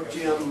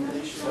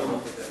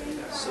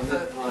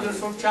 You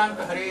should chant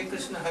Hare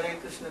Krishna,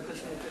 Krishna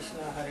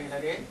Krishna, Hare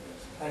Hare,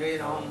 Hare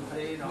Ram,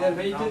 Hare Ram. They are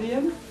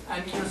vegetarian?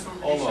 And you should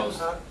Almost.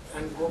 listen her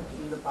and go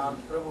in the path,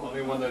 Prabhu.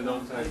 Only one they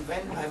don't And take.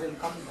 when I will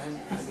come, then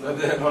I But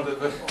they are not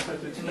will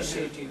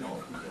initiate you know.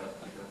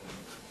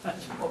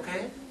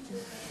 Okay?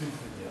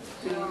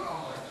 In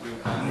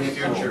the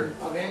future.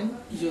 Again,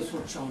 you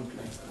should chant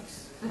like this.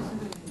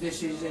 This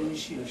is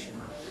initiation.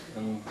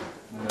 And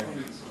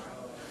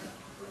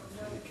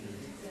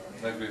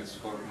necklace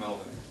for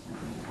Melvin.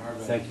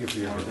 Thank you for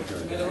your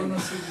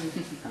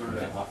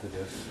offer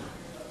this.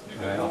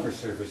 And I offer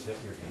service at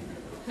your game.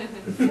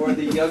 For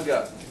the yoga,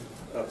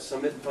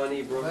 Samit Pani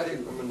Brahma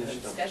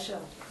Brahmanishtam.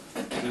 Special.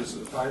 This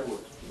is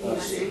firewood.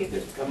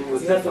 Coming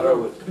with the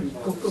firewood.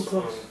 Go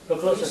closer.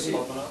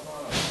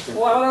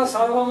 ও আলাদা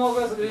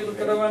সার্বভৌমকে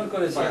প্রদান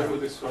করেছে।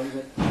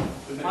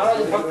 মহারাজ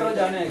ভক্তরা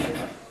জানে।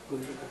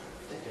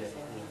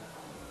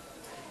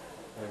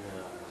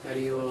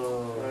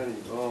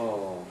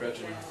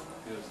 Gretchen.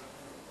 Yes.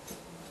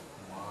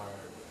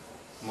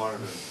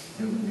 Marvin.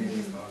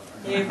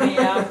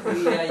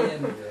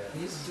 M-A-R-V-I-N.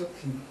 He's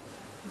joking.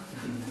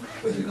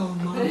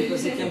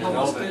 Because he came from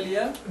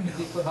Australia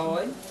before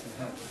Hawaii.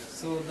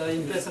 So the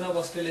impression of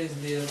Australia is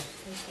there.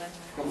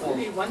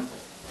 Only one?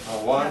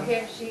 One,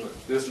 Here she.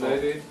 this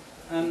lady,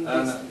 And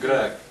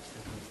Greg.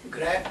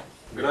 Greg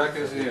Greg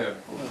is here.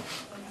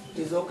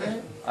 is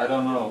okay? I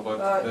don't know,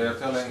 but they are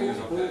telling he's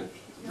okay.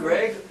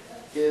 Greg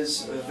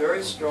is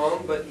very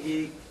strong, but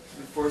he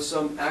for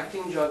some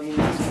acting job, he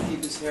needs to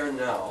keep his hair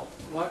now.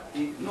 What?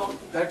 No,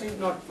 that is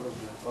not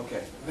problem.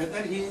 Okay.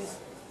 Whether he is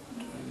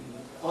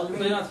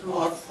always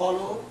or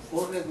follow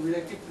for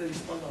regulative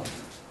principle or not.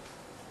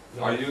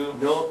 Are you?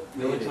 No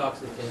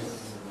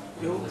intoxicants.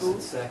 No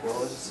sex.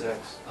 No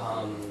sex.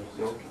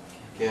 No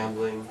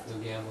gambling. No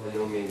gambling.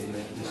 No meeting.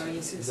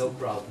 No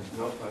problem.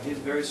 No problem. He's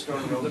very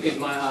strong. No Look at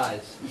my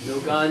eyes. No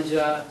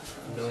ganja.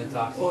 No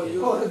intoxicants.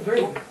 Oh,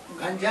 very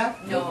ganja?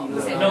 No.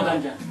 No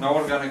ganja. No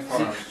organic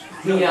farms.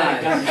 Clean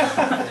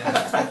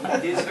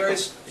eyes. He's very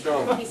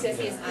strong. He says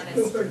he is honest.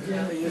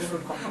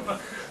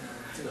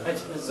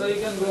 So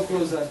you can go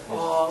closer.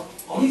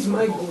 He's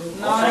my guru.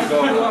 Now you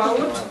go out.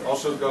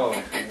 Also go.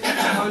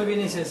 Now will be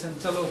initiation.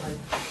 Chalo bhai.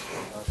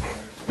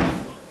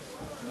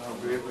 No,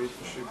 we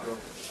should go.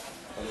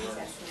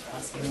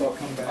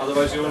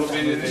 Otherwise you will be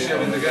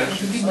initiating again.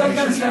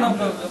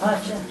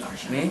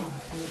 Me?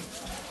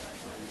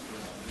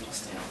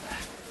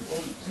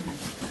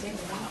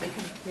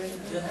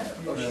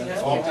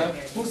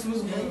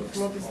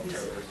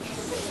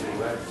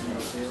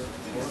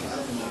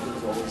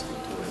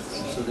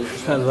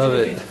 I love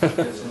it.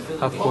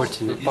 How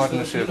fortunate.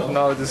 Partnership.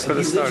 Now this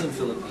will start.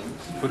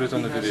 Put it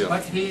on the video.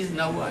 But he is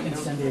now in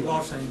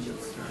Los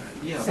Angeles.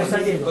 Yeah,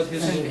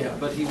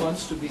 but he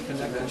wants to be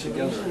connected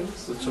together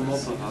with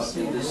Samopaha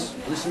in this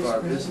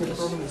bar business,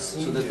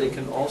 so that they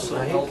can also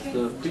help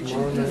the preaching.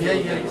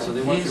 Yeah. So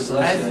they want your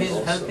blessing.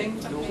 He's helping.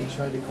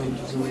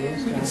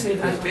 You can say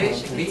that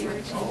basically.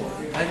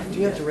 Do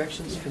you have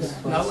directions for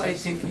that? Now I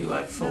think you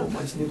are so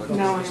much.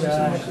 Now I am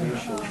so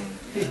much.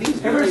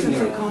 Ever since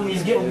you come,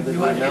 he's getting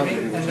you are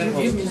giving and then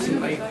give me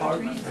my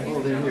heart.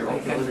 Oh, they're here. I'll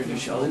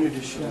introduce you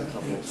to a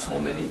couple. So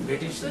many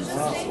medicines.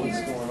 Wow,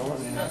 what's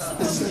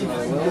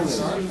going on?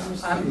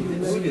 I'm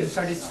really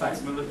satisfied.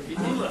 We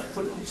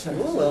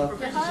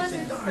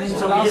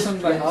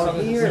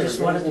just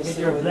wanted to get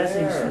your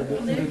blessings to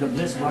do the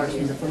bliss march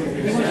in the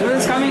Philippines. Who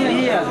is coming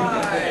here?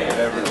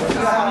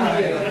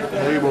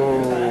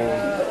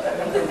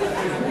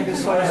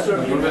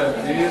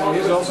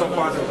 He's also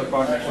part of the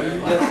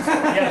partnership.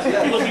 Yes,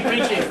 he will be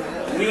preaching.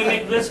 We will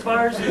make bliss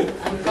bars. He's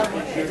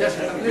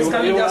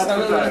coming just to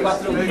the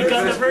bathroom.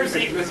 Because the first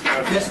thing.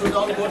 This would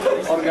all go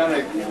to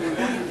Organic.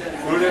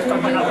 Gurudev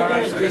coming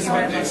out.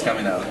 He's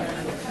coming out.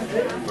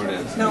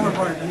 Gurudev. No, we're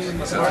part.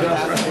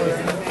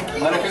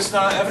 Hare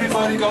Krishna,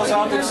 everybody goes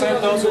out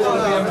except those who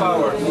want to be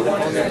empowered.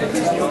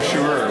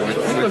 Sure.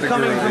 People are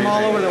coming from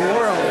all over the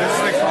world. This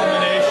is the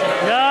combination.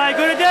 Jai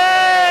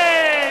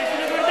Gurudev!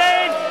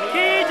 Gurudev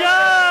ki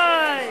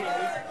jai!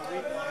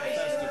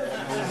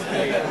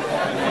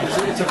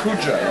 It's a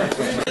puja.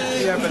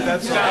 Yeah, but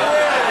that's all.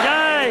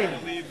 Jai!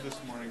 Leave this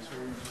morning, so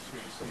we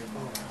just see him.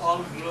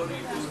 all glory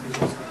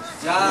to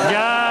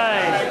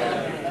Jai!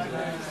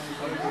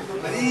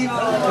 Hari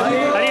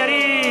Hari!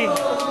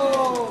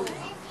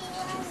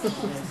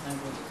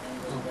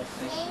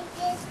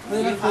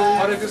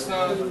 Hare Krishna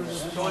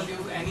told you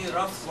any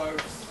rough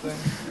words,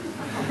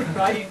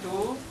 try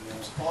to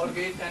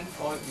forget and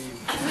forgive.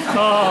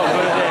 Oh,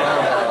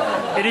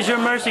 Gurudev. It is your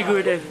mercy,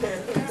 Gurudev.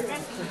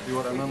 You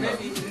want to remember?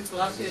 Maybe in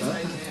classes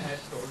I may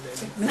have told them.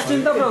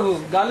 Nishinta Prabhu,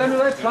 garland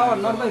with flower,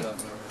 not like...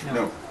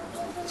 No.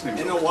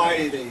 In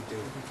Hawaii they do.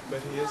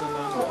 But he is a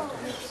non.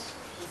 Yes.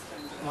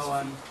 Now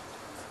I'm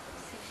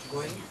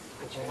going to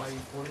Hawaii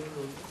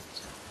Honolulu.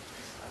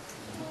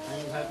 And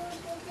you have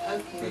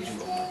helped me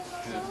so much.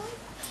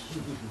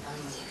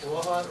 And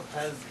Oahu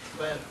has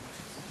well.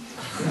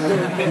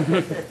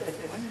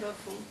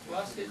 Wonderful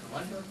classes,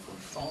 wonderful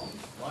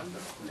songs,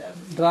 wonderful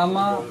everything.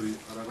 Drama.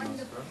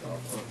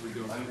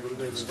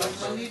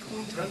 Especially to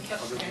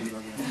drunkards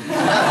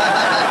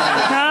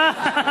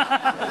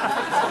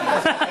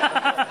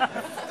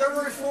They're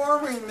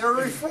reforming, they're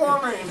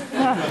reforming.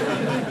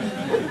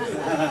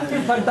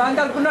 But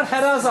Dankal could not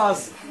harass us.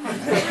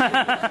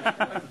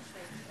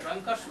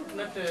 Drunkards should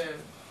not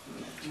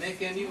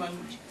make anyone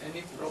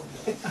any problem.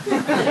 They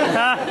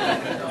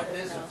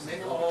should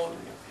make all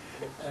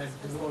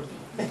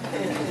devotee.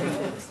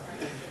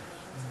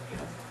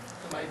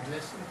 My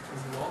blessing to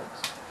you all.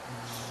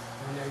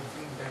 And I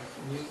think that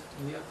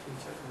near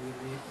future we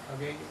will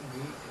again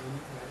meet any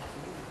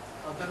gratitude.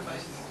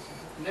 Otherwise,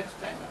 next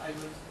time I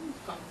will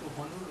come to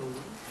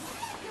Honolulu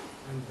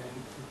and then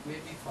it may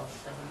be for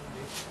 7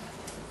 days.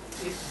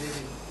 If they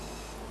will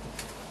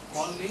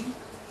call me,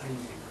 I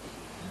will.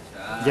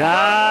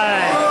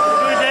 Jai!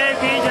 Gurudev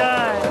ki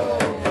jai!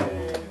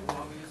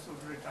 Now you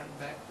should return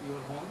back to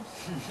your homes.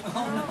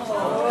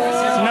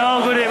 No,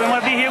 Gurudev, I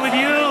want to be here with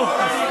you.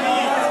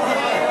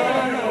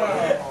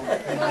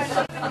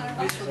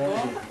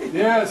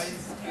 Yes.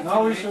 Now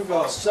we should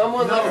go.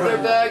 Someone left their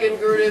bag in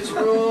Gurudev's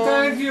room.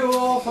 Thank you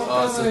all for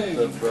coming.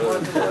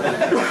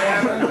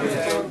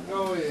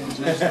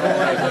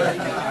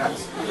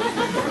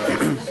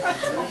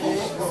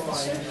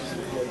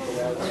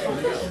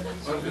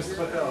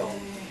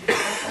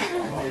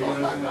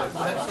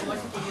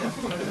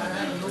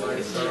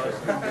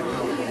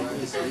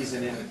 He's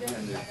an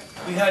independent.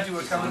 We heard you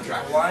were coming to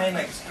Hawaii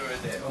next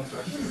Gurudeva.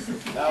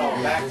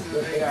 No, back to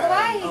the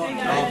Hawaii.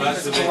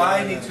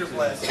 Hawaii needs your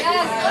blessing.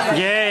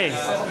 Yay!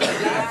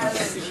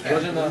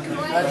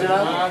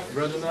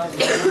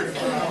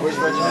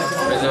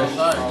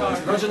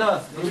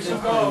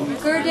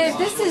 Gurudev,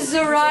 this is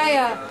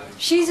Zoraya.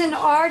 She's an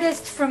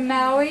artist from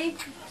Maui,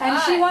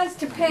 and she wants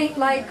to paint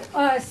like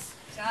us.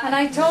 And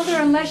I told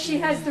her unless she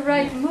has the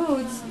right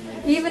moods,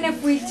 even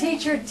if we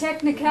teach her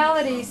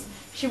technicalities,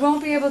 she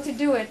won't be able to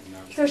do it.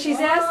 So she's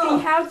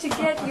asking how to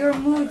get your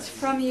moods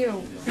from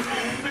you.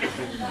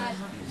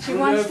 She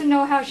wants to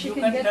know how she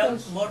can get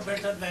those. More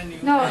better than you.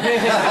 No.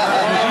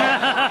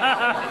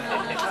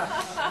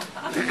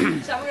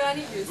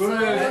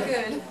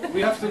 Gurudev,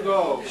 we have to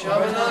go.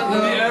 To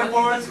the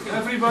airport,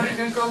 everybody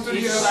can come to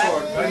the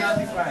airport.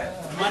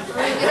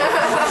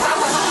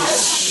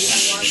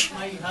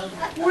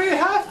 We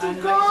have to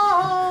go.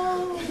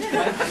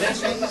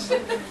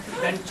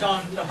 Then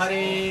chant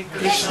Hare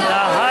Krishna.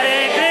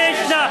 Hare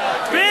Krishna,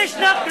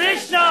 Krishna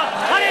Krishna,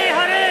 Hare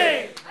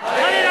Hare,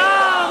 Hare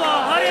Rama,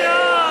 Hare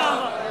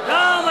Rama,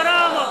 Rama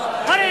Rama,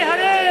 Hare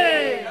Hare.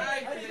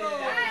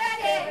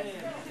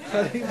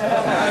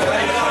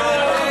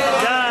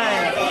 Jai,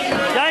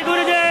 Jai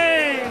Gurudev.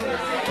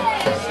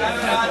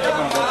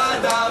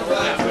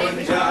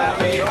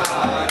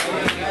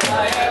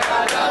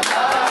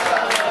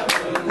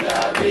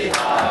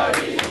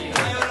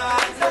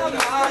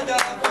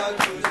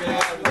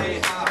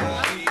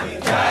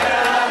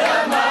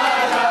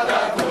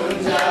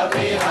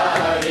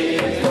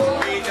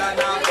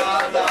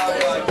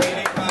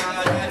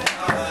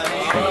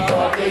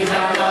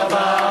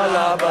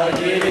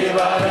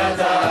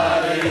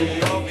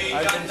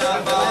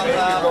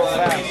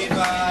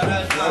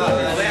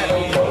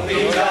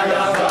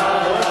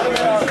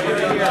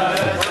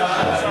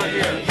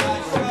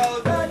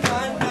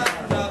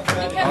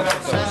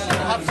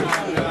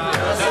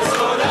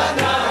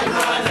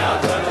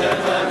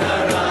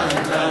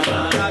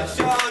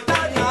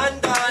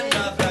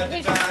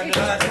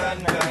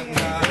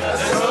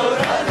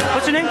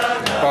 What's your name?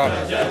 Bob.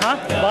 Huh?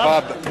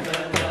 Bob?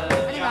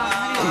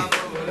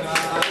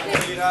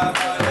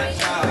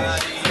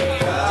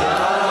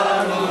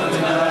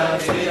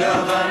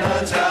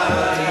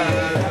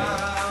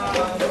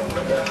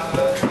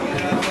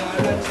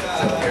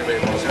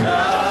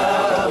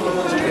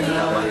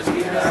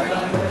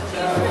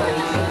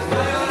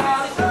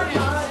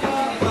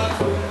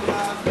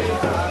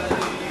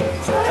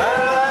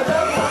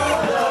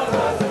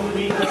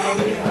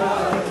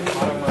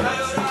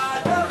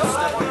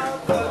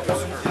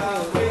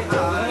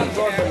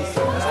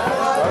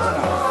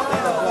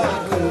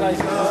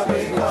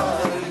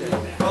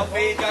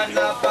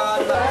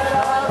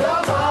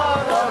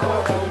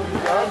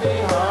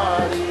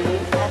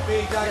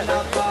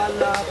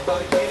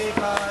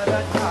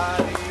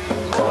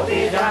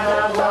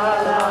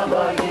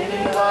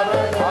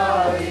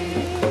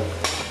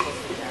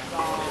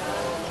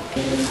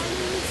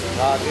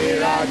 Radhe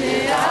Radhe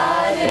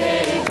Radhe,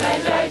 Jai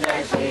Jai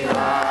Jai Shri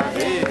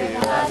Radhe.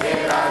 Radhe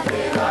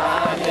Radhe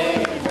Radhe,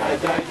 Jai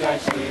Jai Jai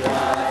Shri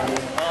Radhe.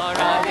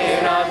 Radhe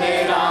Radhe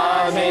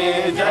Radhe,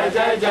 Jai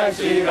Jai Jai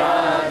Shri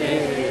Radhe.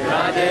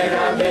 Radhe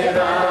Radhe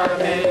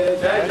Radhe,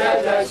 Jai Jai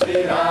Jai Shri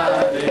Radhe.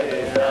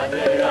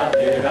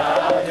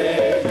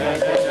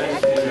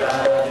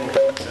 Radhe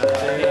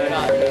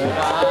Radhe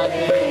Radhe,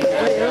 Jai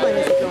Jai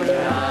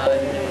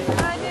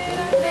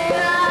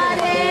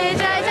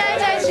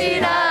Jai Shri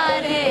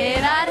Radhe.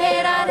 Radhe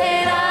Radhe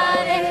Radhe,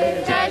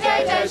 Jai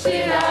Jai Jai Shri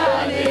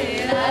Radhe.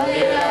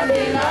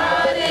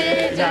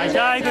 Jai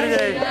Jai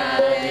Gurudev.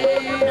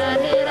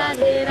 Radhe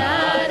Radhe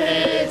Radhe,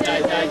 Jai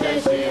Jai Jai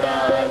Shri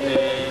Radhe.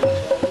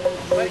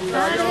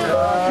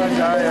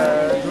 Jaya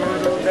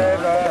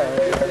Gurudeva.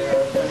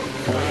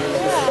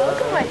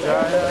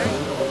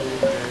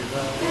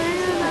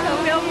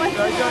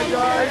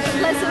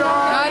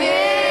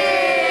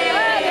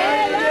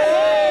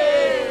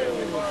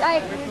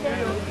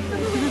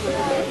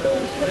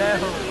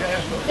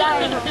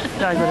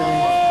 Jai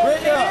Gurudev.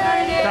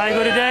 Jai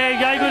Gurudev.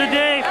 Jai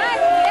Gurudev.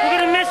 We're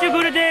gonna miss you,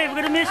 Gurudev. We're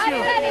gonna miss you.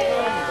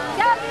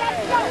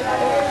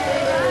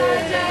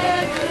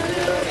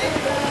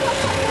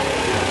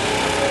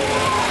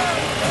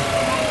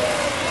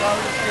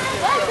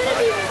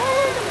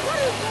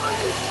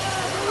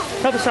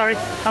 Oh, sorry.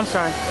 I'm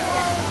sorry.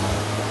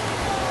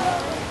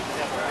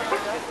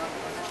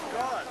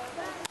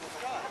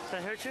 Did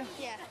I hurt you?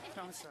 Yeah.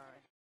 No, I'm sorry.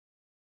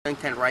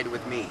 Can ride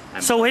with me.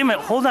 So wait a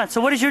minute, hold on.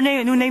 So what is your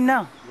name? New name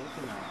now?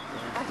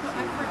 I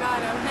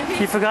forgot.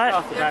 You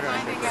forgot?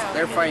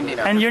 They're finding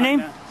out. And your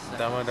name?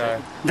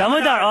 Damodar.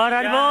 Damodar. All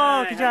right,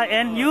 well, good job.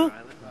 And you?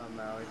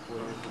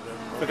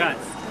 Forgot.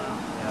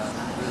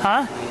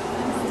 Huh?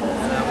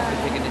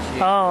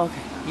 Oh,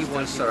 okay. He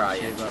wants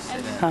Soraya.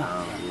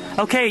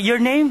 Huh. Okay, your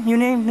name? New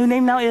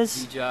name now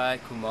is? Vijay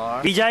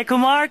Kumar. Vijay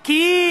Kumar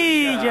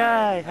Ki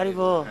Jai.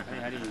 Haribol.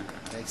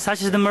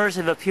 Such is the mercy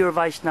of a pure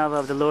Vaishnava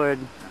of the Lord.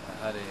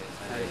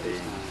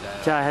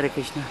 Jai Hare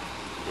Krishna.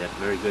 You have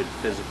very good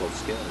physical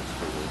skills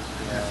for this.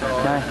 So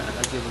I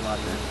give a lot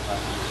of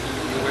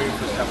You're waiting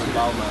for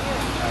Savarbalma.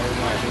 I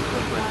want to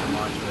incorporate the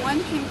mantra.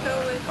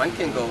 One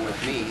can go with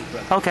me.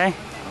 Okay.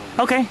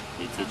 Okay.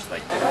 You teach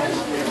like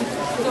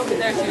It's over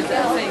there too,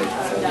 that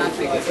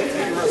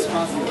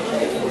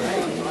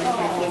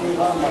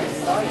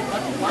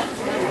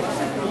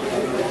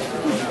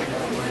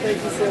Thank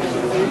you so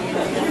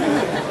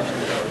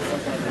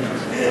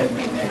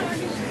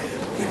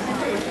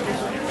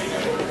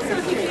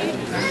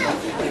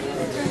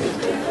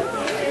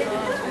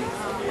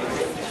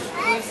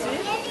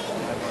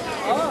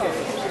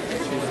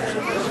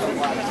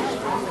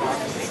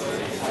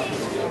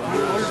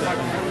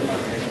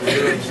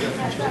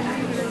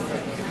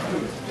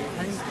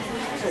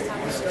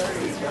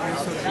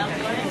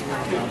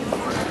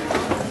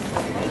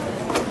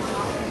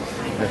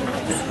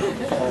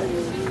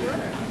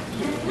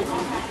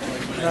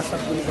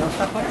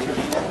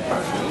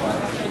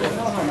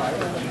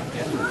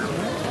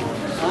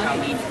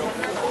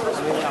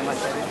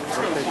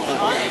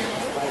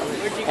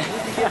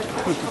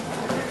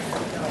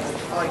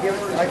I give it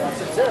like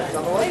it's serious,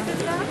 otherwise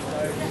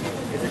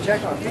it's a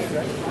check on fees,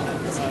 right?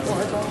 Oh,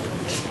 that's all.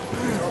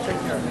 I'll take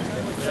care of it.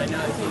 Right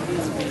now, I think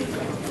these will be.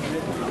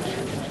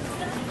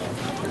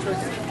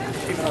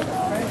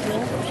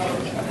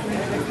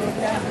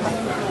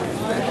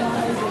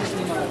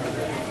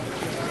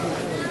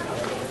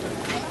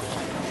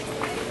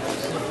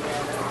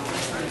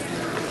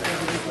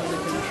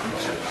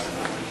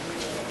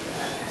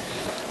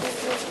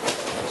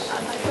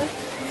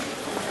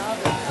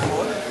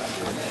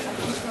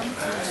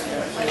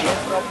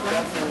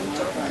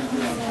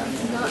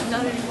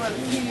 Not anymore. A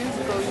few years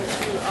ago, you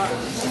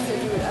said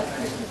you would ask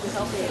Krishna to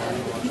help me, and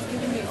he's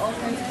giving me all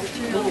kinds of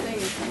material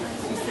things.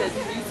 You said,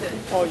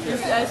 Oh, yes.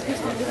 just ask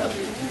Krishna to help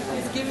me.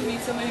 He's giving me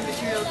so many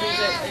material things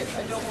that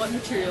I don't want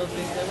material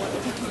things. I want to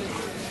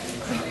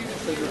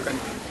So you can.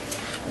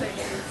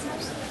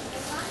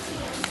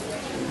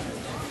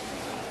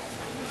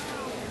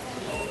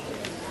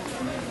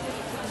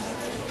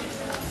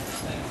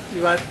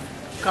 You are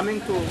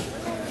coming to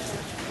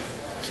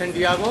San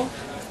Diego?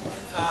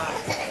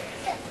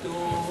 To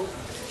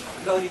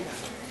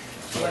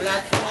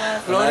Florida.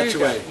 Florida.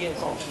 Yes.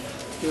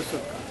 You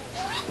should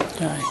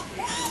come.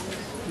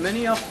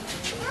 Many of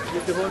the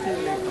devotees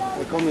may come.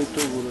 We're coming to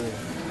Gurudeva.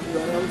 You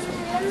are also.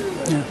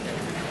 Yeah.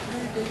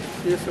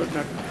 You should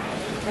not come.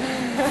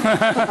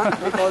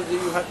 Because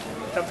you have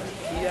traveled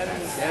here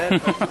and there.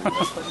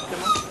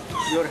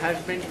 Your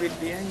husband will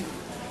be angry.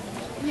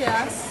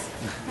 Yes.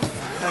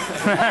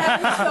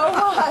 So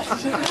much.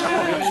 You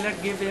will not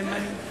give him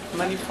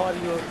money for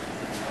your.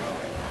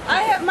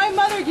 My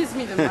mother gives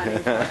me the money.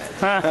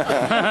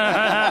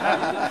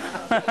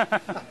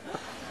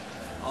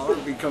 All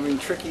are becoming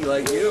tricky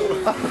like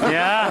you.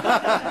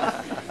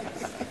 Yeah.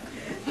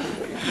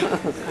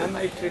 Am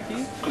I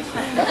tricky?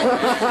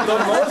 The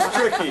most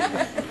tricky.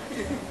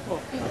 Oh,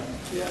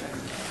 yeah.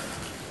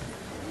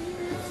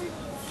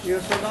 You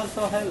should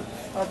also help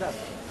others.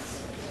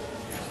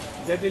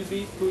 They will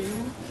be to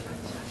you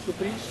to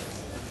preach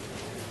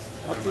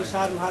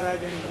Bhakti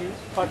Maharaj and you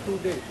for 2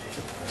 days.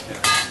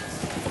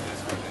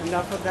 And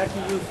after that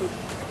you should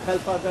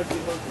help other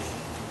devotees.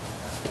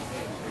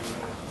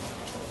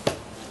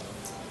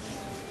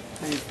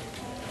 Thank you.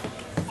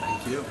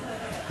 Thank you.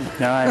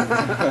 No, I have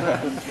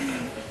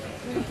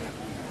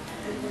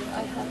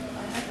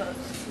a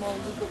small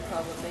legal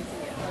problem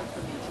making it hard for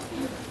me to be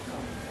able to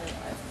come.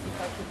 And if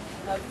I could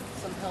have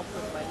some help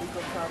with my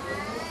legal problem,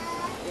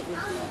 it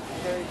would be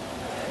very.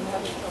 I'm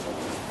having trouble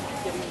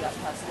getting that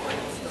passport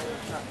and still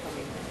not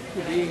coming.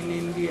 To be in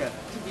India.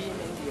 To be in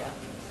India.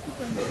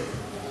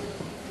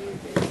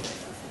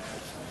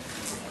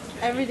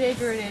 Every day,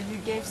 Gurudev, you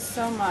gave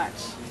so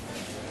much,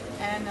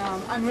 and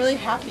I'm really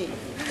happy.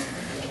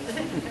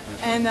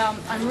 And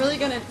I'm really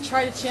going to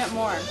try to chant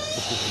more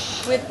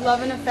with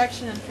love and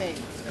affection and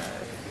faith.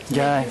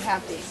 Yeah. Make you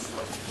happy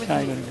with me.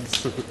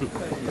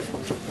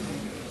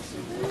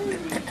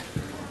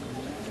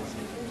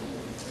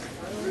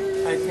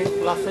 I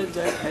think classes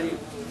are very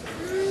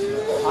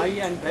high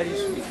and very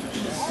sweet.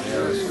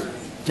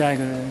 Jai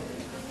Guru.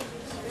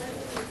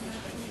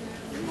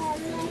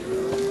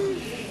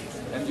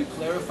 And you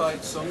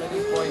clarified so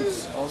many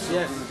points also.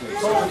 Yes.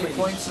 So many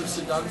points of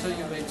Siddhanta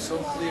you made so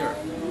clear.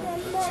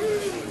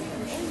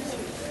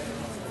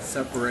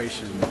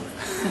 Separation.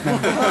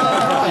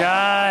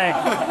 Jai.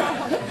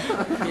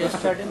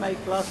 Yesterday my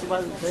class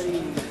was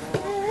very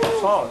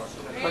short,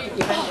 but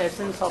even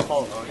essence of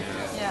all.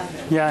 Yeah.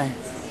 Jai.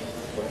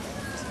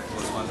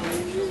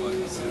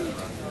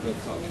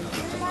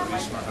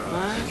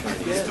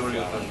 Yes.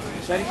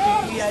 Very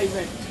quickly I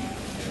went.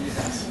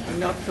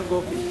 Not to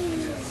Gopi.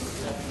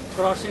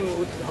 Crossing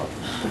Uddhav.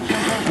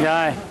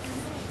 Jai.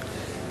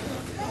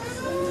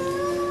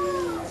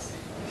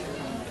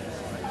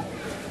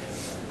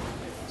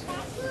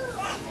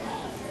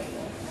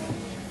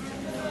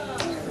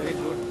 Very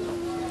good.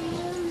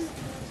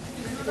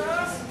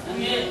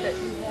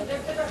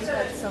 You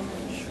had some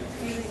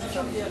feelings,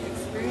 some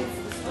experience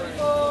this morning.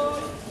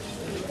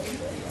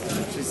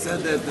 She's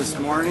said that this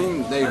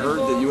morning they heard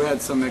that you had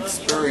some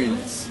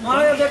experience.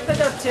 I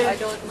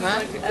don't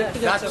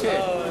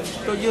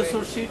so you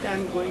should sit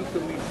and going to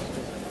meet.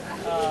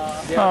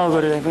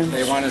 Gurudeva.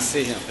 They want to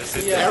see him.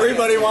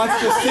 Everybody wants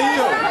to see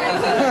you.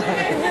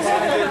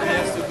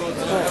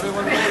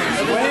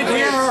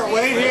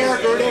 Wait here.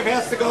 Gurudev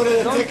has to go to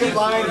the ticket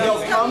line.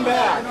 He'll come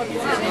back.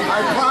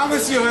 I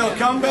promise you he'll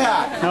come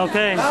back.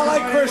 Okay. Not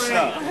like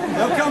Krsna.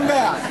 He'll come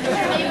back.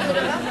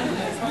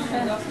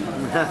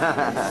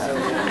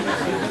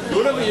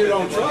 Gurudeva you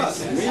don't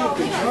trust. Me you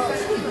can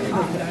trust.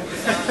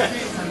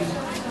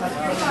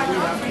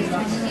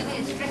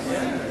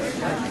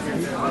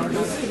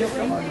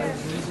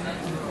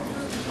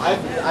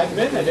 I've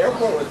been at the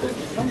airport with him.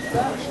 He comes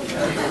back.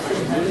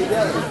 Really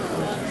does.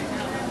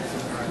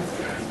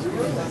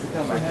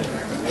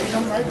 They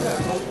come right back.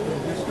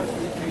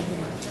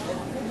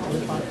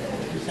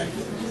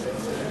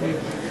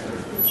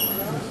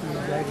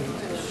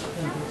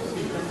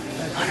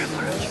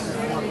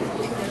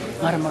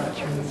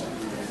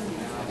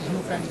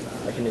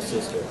 I can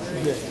assist her.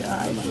 Yes. I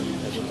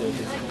can do it.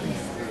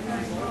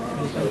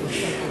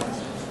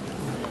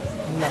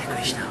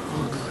 Krishna.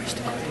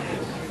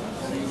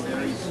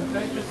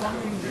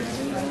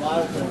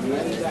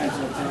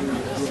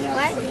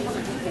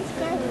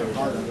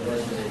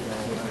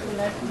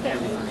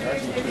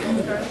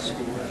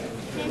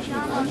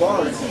 I'm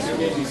borrowed since you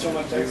gave me so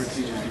much favorite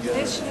teachers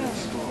together.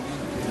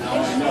 Now I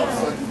know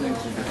certain things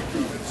are going to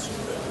keep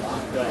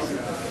locked up.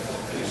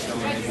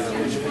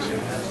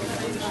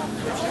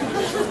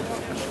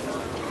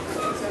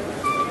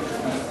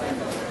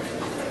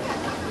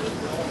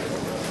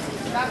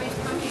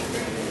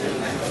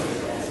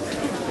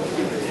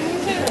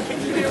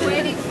 We're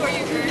waiting for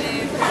you,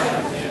 Gurudev.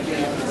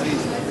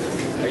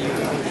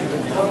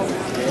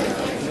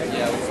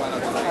 Yeah, we found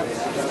out tonight.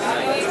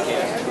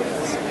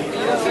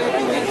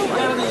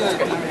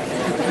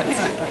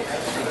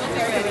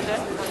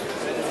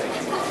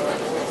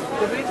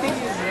 Everything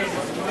is ready.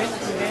 When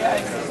today I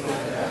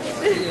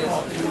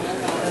will do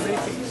that.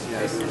 Everything is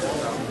ready.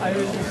 I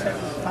will be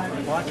satisfied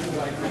what you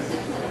like.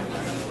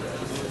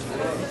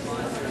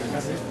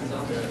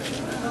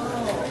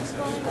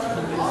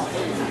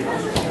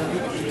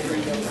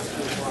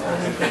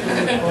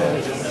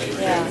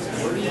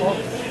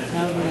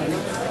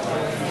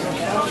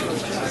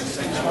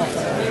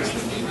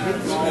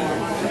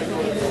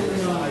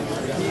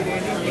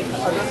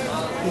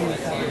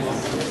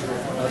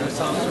 Other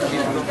songs are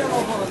people or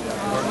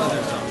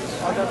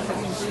other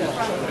songs?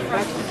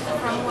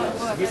 From what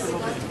books?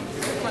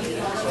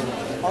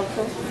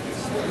 Also,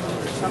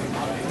 some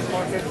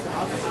important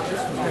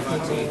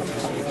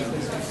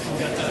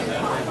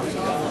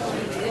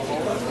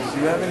do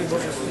you have any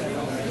books?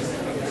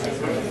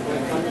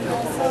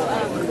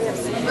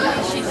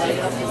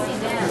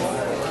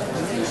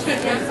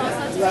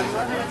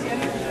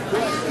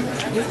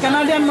 This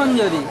Canadian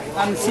Manjari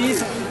and she's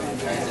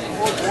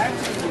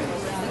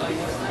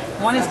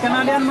one is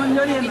Canadian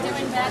Manjari and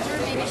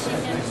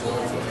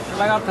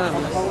लगाता है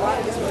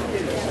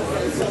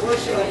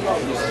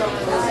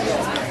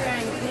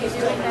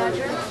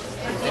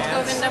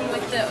Govindam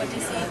with the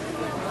Odyssey.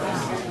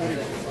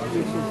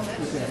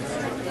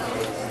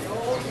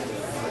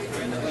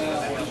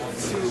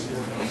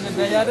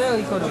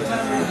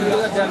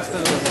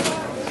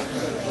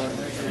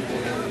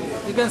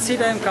 You can see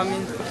I'm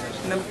coming.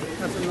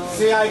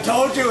 See, I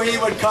told you he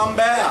would come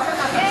back.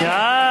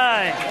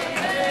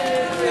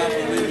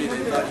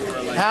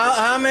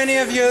 How many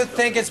of you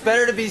think it's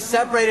better to be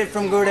separated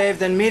from Gurudev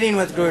than meeting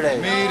with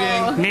Gurudev?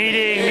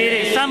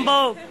 Meeting.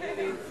 Sambo.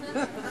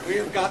 We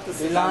have got the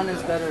Milan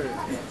is better.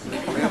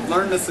 We have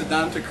learned the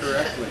Siddhanta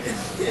correctly.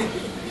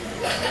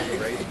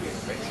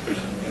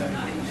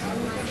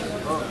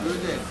 Oh,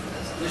 Gurudev,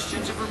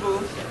 Nishchinja Prabhu,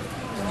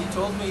 he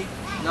told me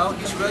now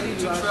he's ready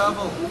to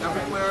travel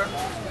everywhere.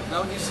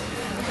 Now he's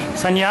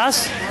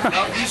Sannyas?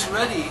 now he's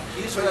ready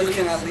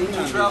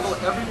to travel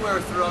everywhere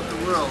throughout the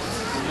world.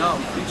 Now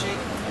preaching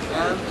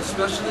and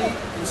especially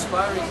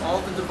inspiring all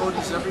the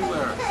devotees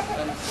everywhere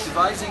and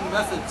devising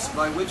methods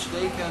by which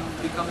they can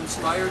become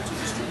inspired to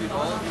distribute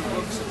all of your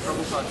books and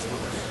Prabhupada's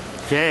books.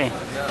 Okay.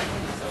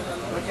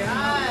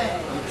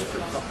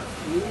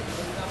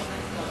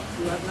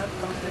 You are not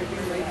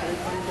completing my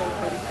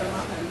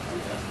Parikrama and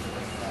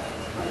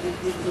I will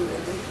give you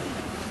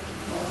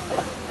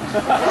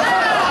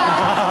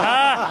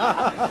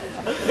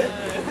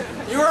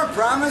You are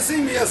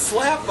promising me a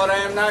slap, but I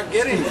am not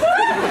getting it.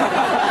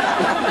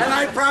 And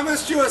I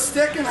promised you a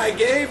stick, and I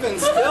gave, and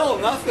still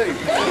nothing.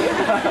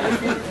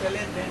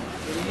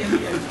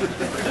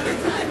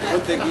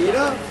 With the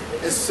Gita,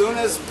 as soon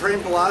as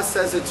Prem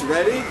says it's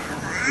ready,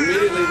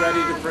 immediately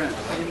ready to print.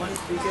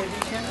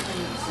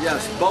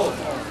 Yes, both.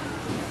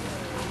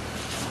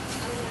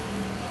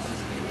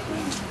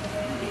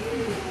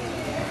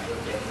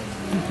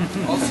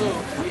 Also,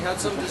 we had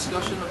some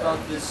discussion about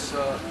this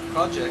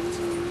project,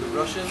 the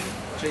Russian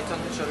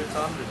Chaitanya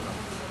Charitamrita.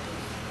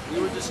 We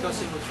were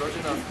discussing with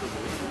Rajanath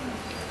Prabhu.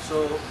 So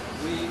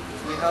we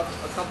have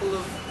a couple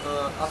of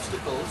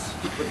obstacles,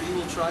 but we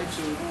will try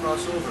to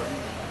cross over.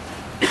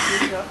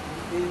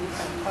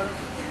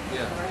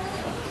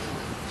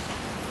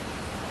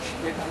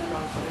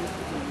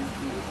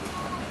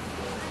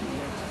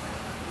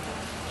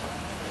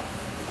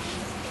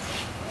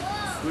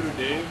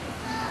 Gurudev,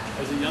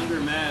 as a younger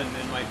man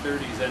in my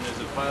 30s and as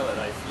a pilot,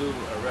 I flew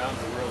around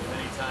the world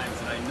many times,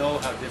 and I know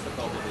how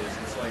difficult it is,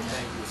 and so I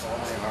thank you with all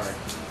my heart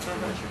for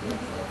what you're doing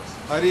for us.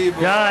 Hari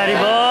Bol. Yeah, Hari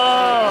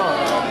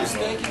Bol. He's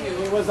thanking you.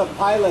 He was a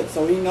pilot,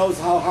 so he knows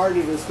how hard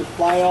it is to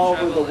fly all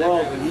over the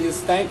world, and he is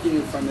thanking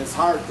you from his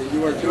heart that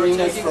you are doing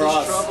this for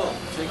us.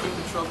 Taking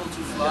the trouble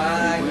to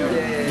fly.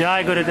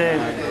 Jai Gurudev.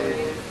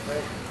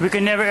 We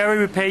can never ever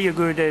repay you,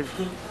 Gurudev.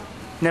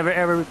 Never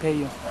ever repay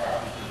you.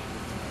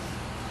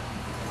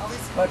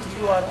 But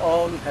you are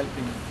all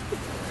helping me.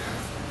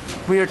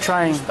 We are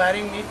trying.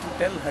 Inspiring me to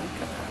tell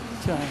Harikatha.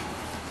 So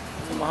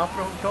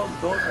Mahaprabhu told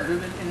those who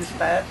will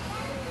inspire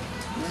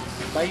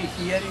by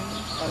hearing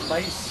or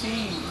by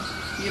seeing,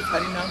 if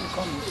Harinam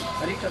comes,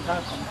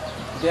 Harikatha comes,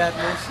 they are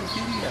more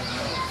superior.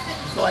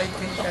 So I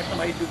think that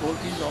my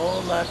devotees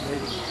all are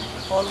ready.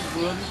 All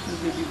glory to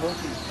the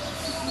devotees.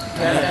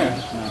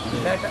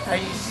 That I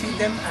see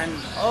them and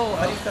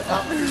Harikatha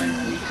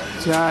movement.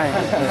 Jai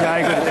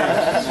Gurudev.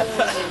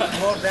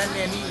 More than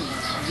any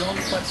young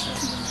person.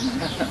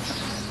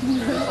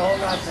 All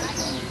are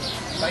happy.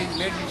 By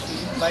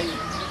medicine, by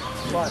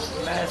what?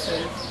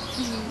 Massage,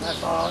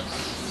 massage,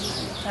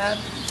 and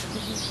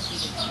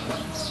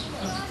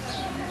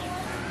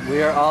We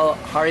are all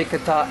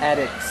Harikatha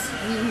addicts.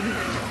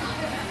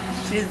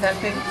 she is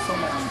helping so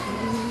much.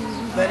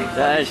 Very Jai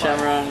qualified.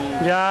 Shamran.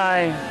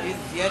 Jai. He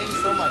is hearing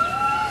so much.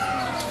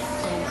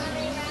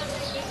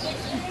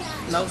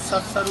 Now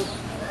Satsarup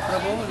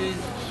Prabhu is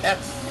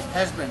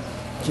ex-husband.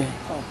 Jai.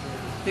 Oh,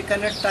 he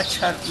cannot touch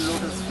her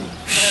lotus feet.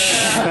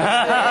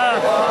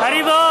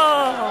 Hari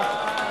Bol.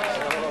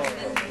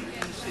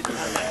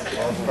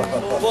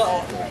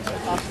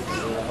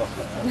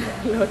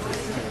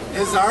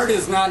 His art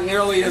is not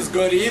nearly as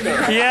good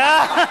either.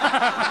 Yeah.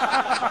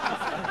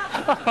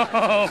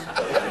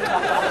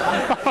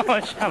 Oh,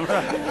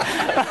 Shamra.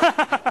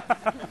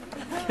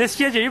 This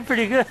kid, you're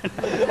pretty good.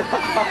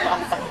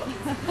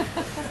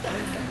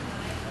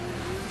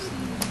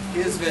 He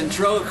is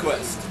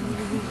ventriloquist.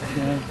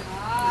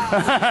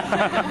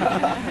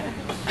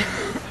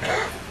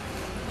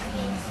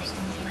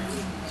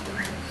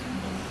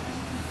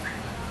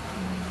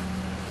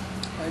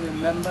 I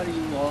remember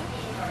you all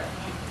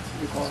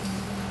because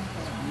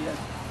yes,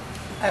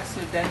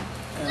 accident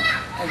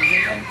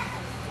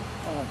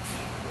of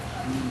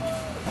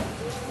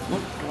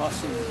good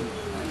crossing,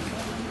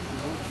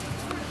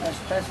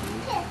 especially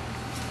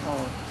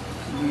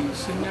the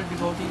senior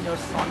devotees of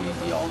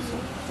Swamiji also.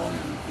 So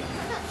many people.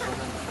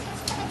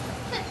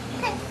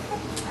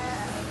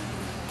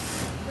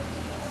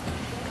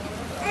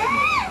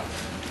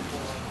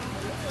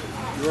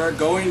 You are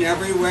going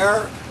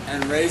everywhere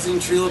and raising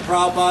Srila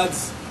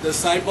Prabhupada's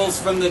disciples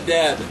from the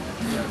dead.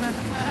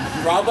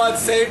 Prabhupada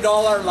saved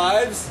all our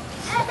lives,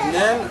 and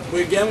then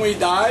again we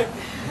died,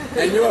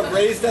 and you have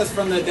raised us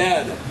from the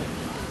dead.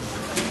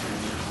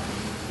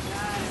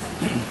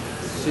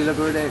 Srila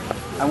Gurudev,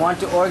 I want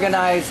to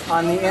organize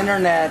on the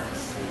internet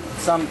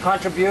some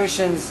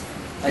contributions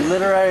and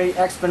literary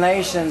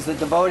explanations that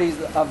devotees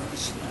of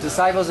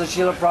disciples of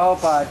Srila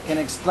Prabhupada can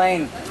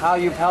explain how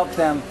you've helped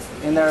them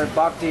in their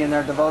bhakti and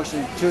their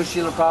devotion to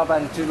Srila Prabhupada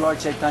and to Lord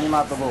Chaitanya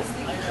Mahaprabhu.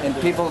 And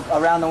people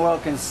around the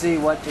world can see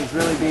what is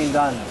really being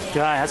done.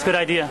 Jai, that's a good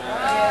idea.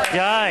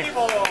 Jai.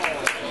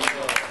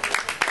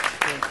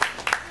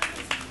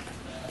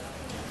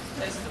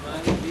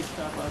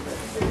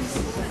 Testimony,